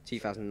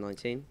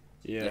 2019.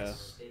 Yeah.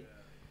 Yes.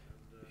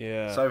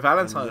 Yeah. So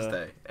Valentine's and,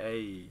 Day.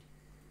 Hey.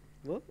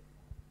 What?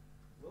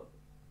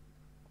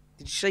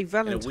 Did you say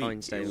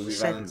Valentine's Day it on will the be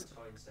 7th?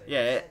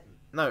 Yeah,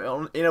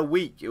 no, in a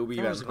week it will be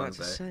I was about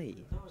Valentine's to Day.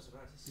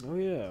 say. Oh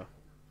yeah,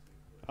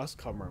 that's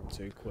come around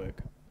too quick.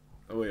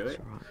 Oh, wait. Right.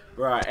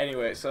 Right,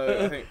 anyway,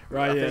 so I think,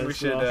 Right, I yeah, think we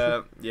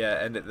should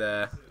end it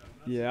there.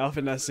 Yeah, I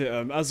think that's it.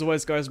 As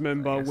always, guys,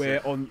 remember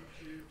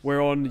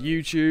we're on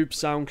YouTube,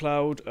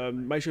 SoundCloud.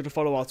 Make sure to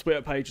follow our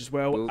Twitter page as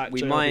well. At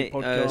We JRB might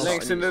Podcast.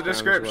 Links in the Instagram as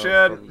description.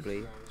 well,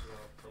 probably.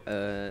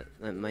 That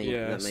may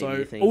Yeah, be so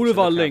a thing, all of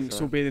so our look out links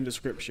for will be in the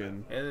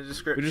description. In the But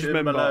description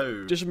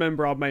below. just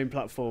remember our main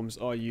platforms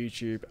are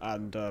YouTube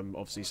and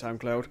obviously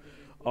SoundCloud.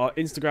 Our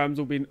Instagrams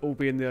will all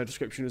be in the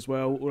description as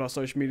well. All our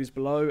social medias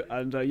below.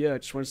 And yeah,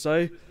 just want to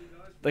say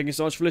thank you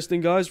so much for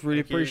listening, guys.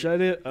 Really Thank you. appreciate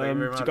it. Thank you very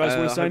Do you much. guys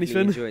want to say I hope anything?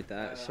 You enjoyed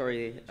that.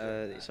 Sorry,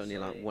 it's only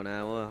like 1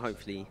 hour.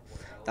 Hopefully,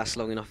 that's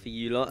long enough for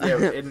you lot. Yeah,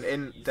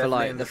 for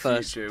like the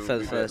first future, for will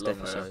the be a bit first longer.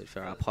 episode,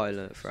 for our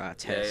pilot, for our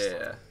test.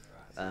 Yeah.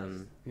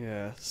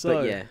 Yeah. So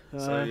But yeah.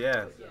 So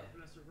yeah.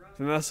 I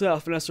think that's it. I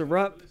think that's a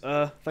wrap.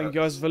 Thank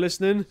you guys for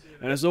listening.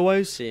 And as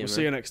always, See you, we'll man.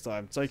 see you next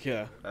time. Take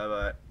care. Bye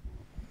bye.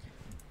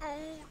 Oh,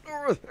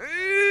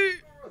 Dorothy!